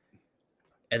 Yep.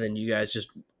 and then you guys just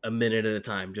a minute at a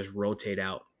time just rotate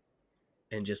out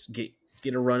and just get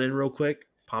a run in real quick,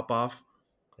 pop off.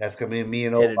 That's gonna be me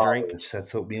and Hit old a drink. Bobby.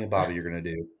 That's what me and Bobby are gonna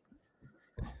do.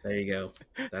 There you go.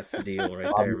 That's the deal right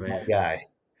Bobby's there, my man. guy.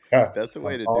 That's the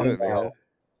way I'm to calling do him it, man. out.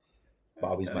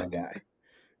 Bobby's my guy.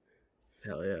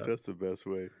 Hell yeah. That's the best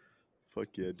way. Fuck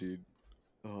yeah, dude.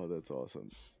 Oh, that's awesome.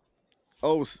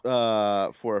 Oh,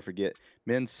 before I forget,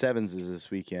 men's sevens is this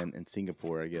weekend in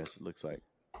Singapore, I guess it looks like.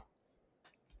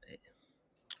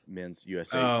 Men's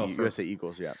USA USA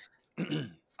Eagles, yeah. I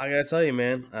gotta tell you,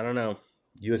 man. I don't know.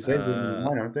 USA's number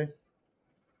 9, aren't they?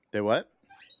 They what?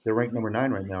 They're ranked number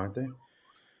 9 right now, aren't they?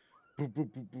 Boo, boo,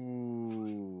 boo,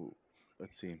 boo.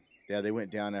 Let's see. Yeah, they went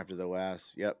down after the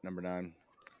last. Yep, number 9.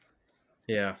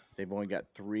 Yeah. They've only got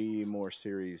 3 more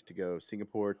series to go: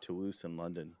 Singapore, Toulouse, and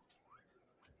London.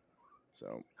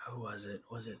 So who was it?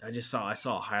 I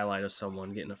saw a highlight of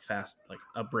someone getting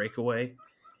a breakaway,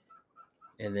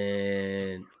 and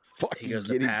then fucking he goes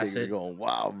to guinea pass pigs are it. going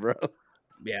wild, bro.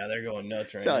 Yeah, they're going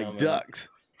nuts right Sound now, like man. ducks.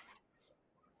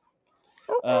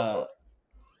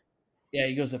 Yeah,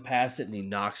 he goes to pass it and he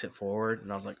knocks it forward,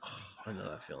 and I was like, oh, I know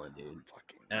that feeling, dude.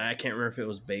 Fucking And I can't remember if it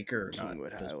was Baker or not.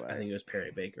 Kingwood I highlight. think it was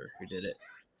Perry Baker who did it.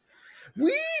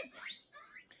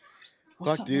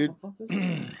 Fuck, dude.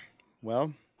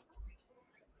 Well,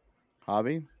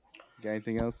 hobby. Got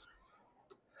anything else?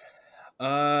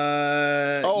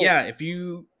 Yeah. If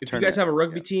you guys have a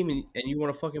rugby Yeah. team and you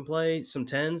want to fucking play some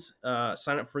tens,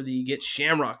 sign up for the Get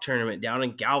Shamrock tournament down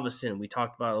in Galveston. We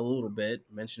talked about it a little bit,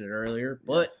 mentioned it earlier,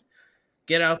 but Yes.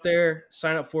 get out there,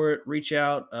 sign up for it, reach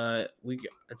out.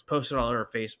 It's posted all on our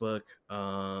Facebook.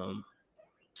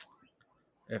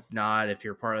 If not, if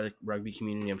you're part of the rugby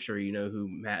community, I'm sure you know who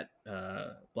Matt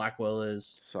Blackwell is,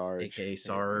 Sarge. aka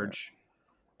Sarge.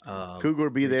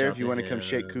 Kugler be reach there out if you to want to come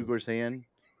shake him. Kugler's hand.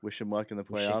 Wish him luck in the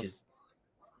playoffs.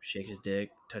 Shake his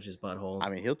dick, touch his butthole. I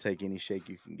mean, he'll take any shake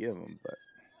you can give him, but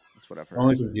that's what I've heard.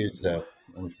 Only from dudes, though.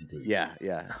 Only from dudes. Yeah.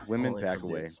 Women Only back for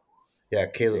away. dudes. Yeah,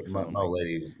 Caleb, Dicks my only. old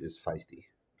lady is feisty.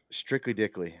 Strictly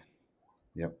dickly.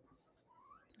 Yep.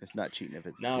 It's not cheating if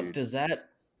it's Now, a dude. does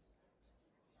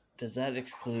that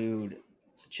exclude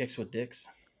chicks with dicks?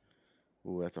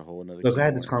 Ooh, that's a whole nother. Look, I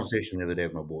had this conversation the other day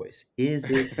with my boys. Is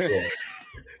it gay?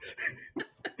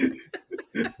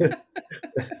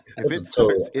 If it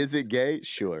starts, is it gay?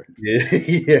 Sure.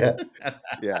 Yeah.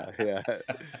 Yeah.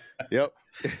 Yep.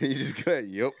 You just go,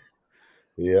 yep.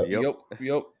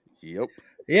 Yep.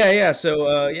 Yeah.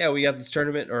 So, we got this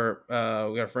tournament, or we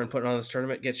got a friend putting on this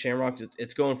tournament. Get Shamrock.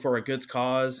 It's going for a good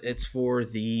cause. It's for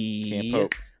the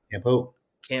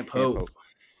Camp Hope.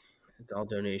 It's all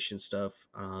donation stuff.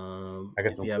 I got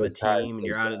if some you have a close ties team and with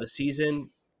you're those out of the season,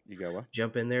 You got what?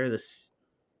 jump in there.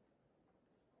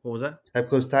 What was that? I have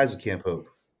close ties with Camp Hope.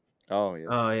 Oh yeah.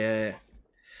 Oh yeah.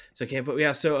 So Camp Hope.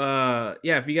 Yeah. So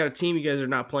if you got a team, you guys are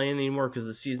not playing anymore because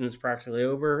the season is practically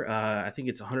over. I think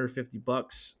it's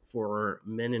 $150 for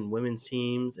men and women's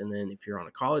teams, and then if you're on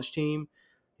a college team,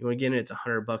 you want to get in, it's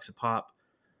 $100 a pop.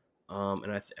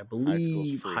 And I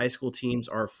believe high school teams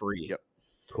are free. Yep.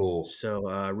 Cool.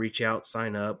 So reach out,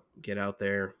 sign up, get out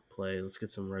there, play. Let's get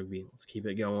some rugby. Let's keep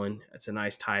it going. It's a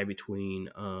nice tie between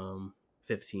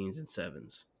 15s and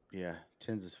 7s. Yeah,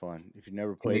 10s is fun. If you never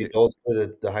When played the it, adults play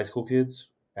the high school kids,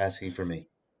 asking for me.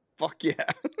 fuck yeah.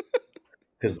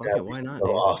 Because why not, so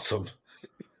dude? awesome.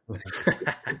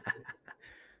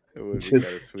 It would be kind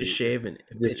of sweet. Just shave and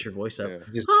pitch your voice up.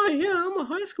 Yeah. Hi, I'm a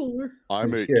high schooler.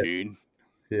 I'm 18.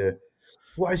 Yeah.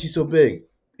 Why is she so big?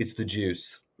 It's the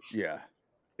juice. Yeah.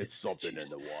 It's something in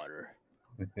the water.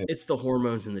 It's the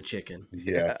hormones in the chicken.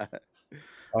 Yeah.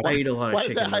 I eat a lot of Why does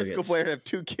chicken that high nuggets. school player have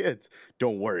 2 kids?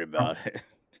 Don't worry about it.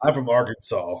 I'm from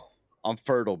Arkansas. I'm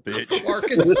fertile, bitch. From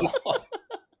Arkansas.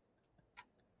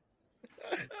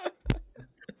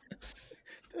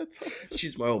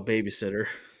 She's my old babysitter.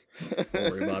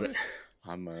 Don't worry about it.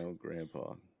 I'm my own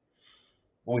grandpa.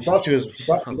 Well, we thought she was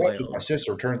my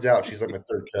sister. Turns out she's like my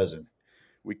third cousin.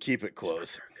 We keep it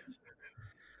close.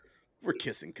 We're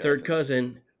kissing cousins. Third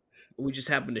cousin. We just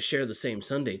happen to share the same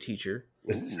Sunday teacher.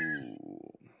 Ooh.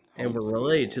 And we're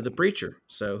related to the preacher.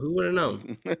 So who would have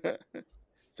known?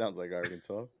 Sounds like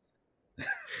Arkansas.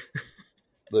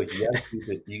 Look,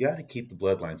 you gotta keep the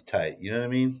bloodlines tight. You know what I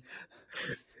mean?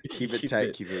 Keep it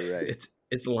tight, keep it right.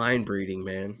 It's line breeding,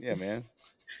 man. Yeah, man.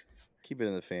 Keep it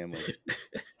in the family. You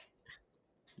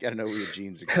gotta know where your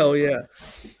genes are going. Hell yeah.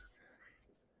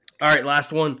 All right,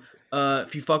 last one.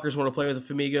 If you fuckers want to play with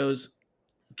the Famigos,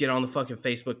 get on the fucking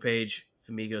Facebook page.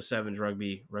 Famigo Sevens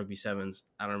Rugby, Rugby Sevens.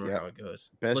 I don't remember how it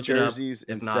goes. Best Look jerseys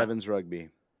in and Sevens Rugby.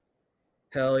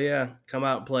 Hell yeah. Come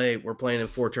out and play. We're playing in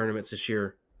 4 tournaments this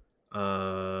year.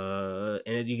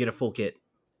 And you get a full kit.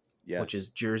 Yes. Which is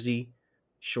jersey,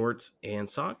 shorts, and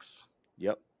socks.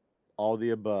 Yep. All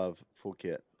the above. Full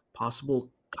kit.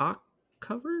 Possible cock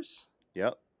covers?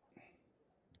 Yep.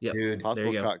 Dude, there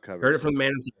you go. Cock covers. Heard it from the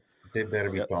man himself. They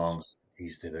better be thongs. They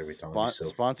better be thongs.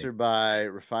 Sponsored by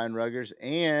Refined Ruggers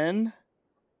and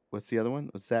what's the other one?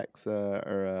 What's Zach's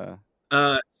oh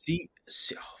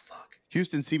fuck.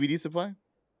 Houston CBD Supply?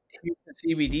 Houston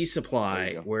CBD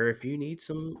Supply, where if you need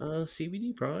some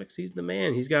CBD products, he's the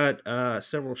man. He's got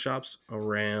several shops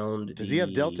around. Does he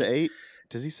have Delta 8?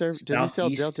 Does he sell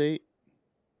Delta 8?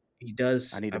 He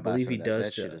does. I believe he does.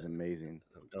 That shit is amazing.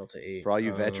 Delta 8. For all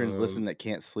you veterans listening that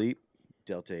can't sleep,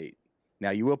 Delta 8. Now,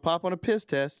 you will pop on a piss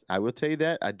test. I will tell you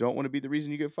that. I don't want to be the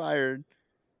reason you get fired.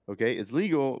 Okay? It's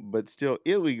legal, but still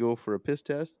illegal for a piss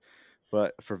test.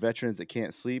 But for veterans that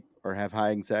can't sleep or have high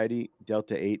anxiety,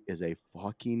 Delta 8 is a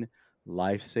fucking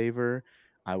lifesaver.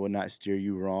 I will not steer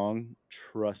you wrong.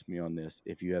 Trust me on this.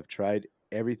 If you have tried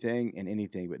everything and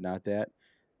anything but not that,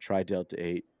 try Delta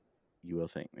 8. You will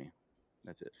thank me.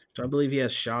 That's it. So I believe he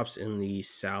has shops in the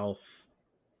southeast.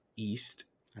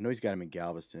 I know he's got them in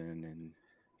Galveston and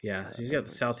so he's got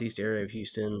the southeast area of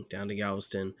Houston down to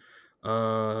Galveston.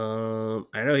 I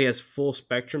know he has full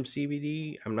spectrum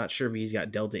CBD. I'm not sure if he's got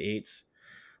Delta 8s,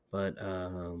 but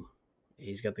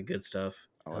he's got the good stuff.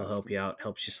 He'll help you out,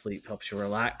 helps you sleep, helps you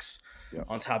relax. Yep.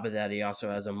 On top of that, he also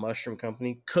has a mushroom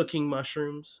company, cooking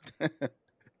mushrooms.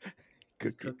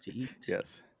 Cook to eat.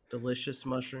 Yes. Delicious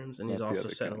mushrooms, and he's also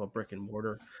setting up a brick and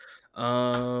mortar.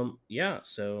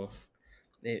 So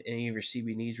any of your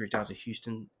CBD needs, reach out to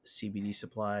Houston CBD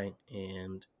Supply,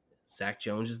 and Zach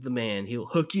Jones is the man. He'll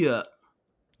hook you up.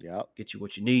 Yep. Get you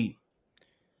what you need.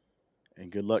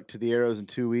 And good luck to the Arrows in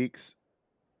 2 weeks.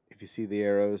 If you see the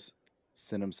Arrows,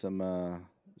 send them some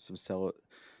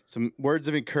words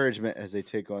of encouragement as they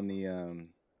take on the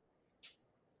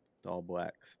All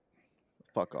Blacks.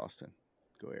 Fuck Austin.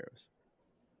 Go Arrows.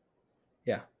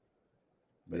 Yeah.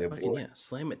 Yeah, boy.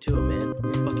 Slam it to him, man.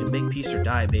 Fucking make peace or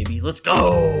die, baby. Let's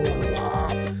go.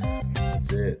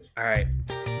 That's it. All right.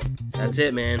 That's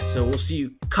it, man. So we'll see you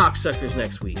cocksuckers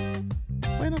next week.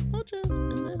 Buenas noches.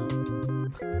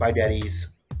 Bye, daddies.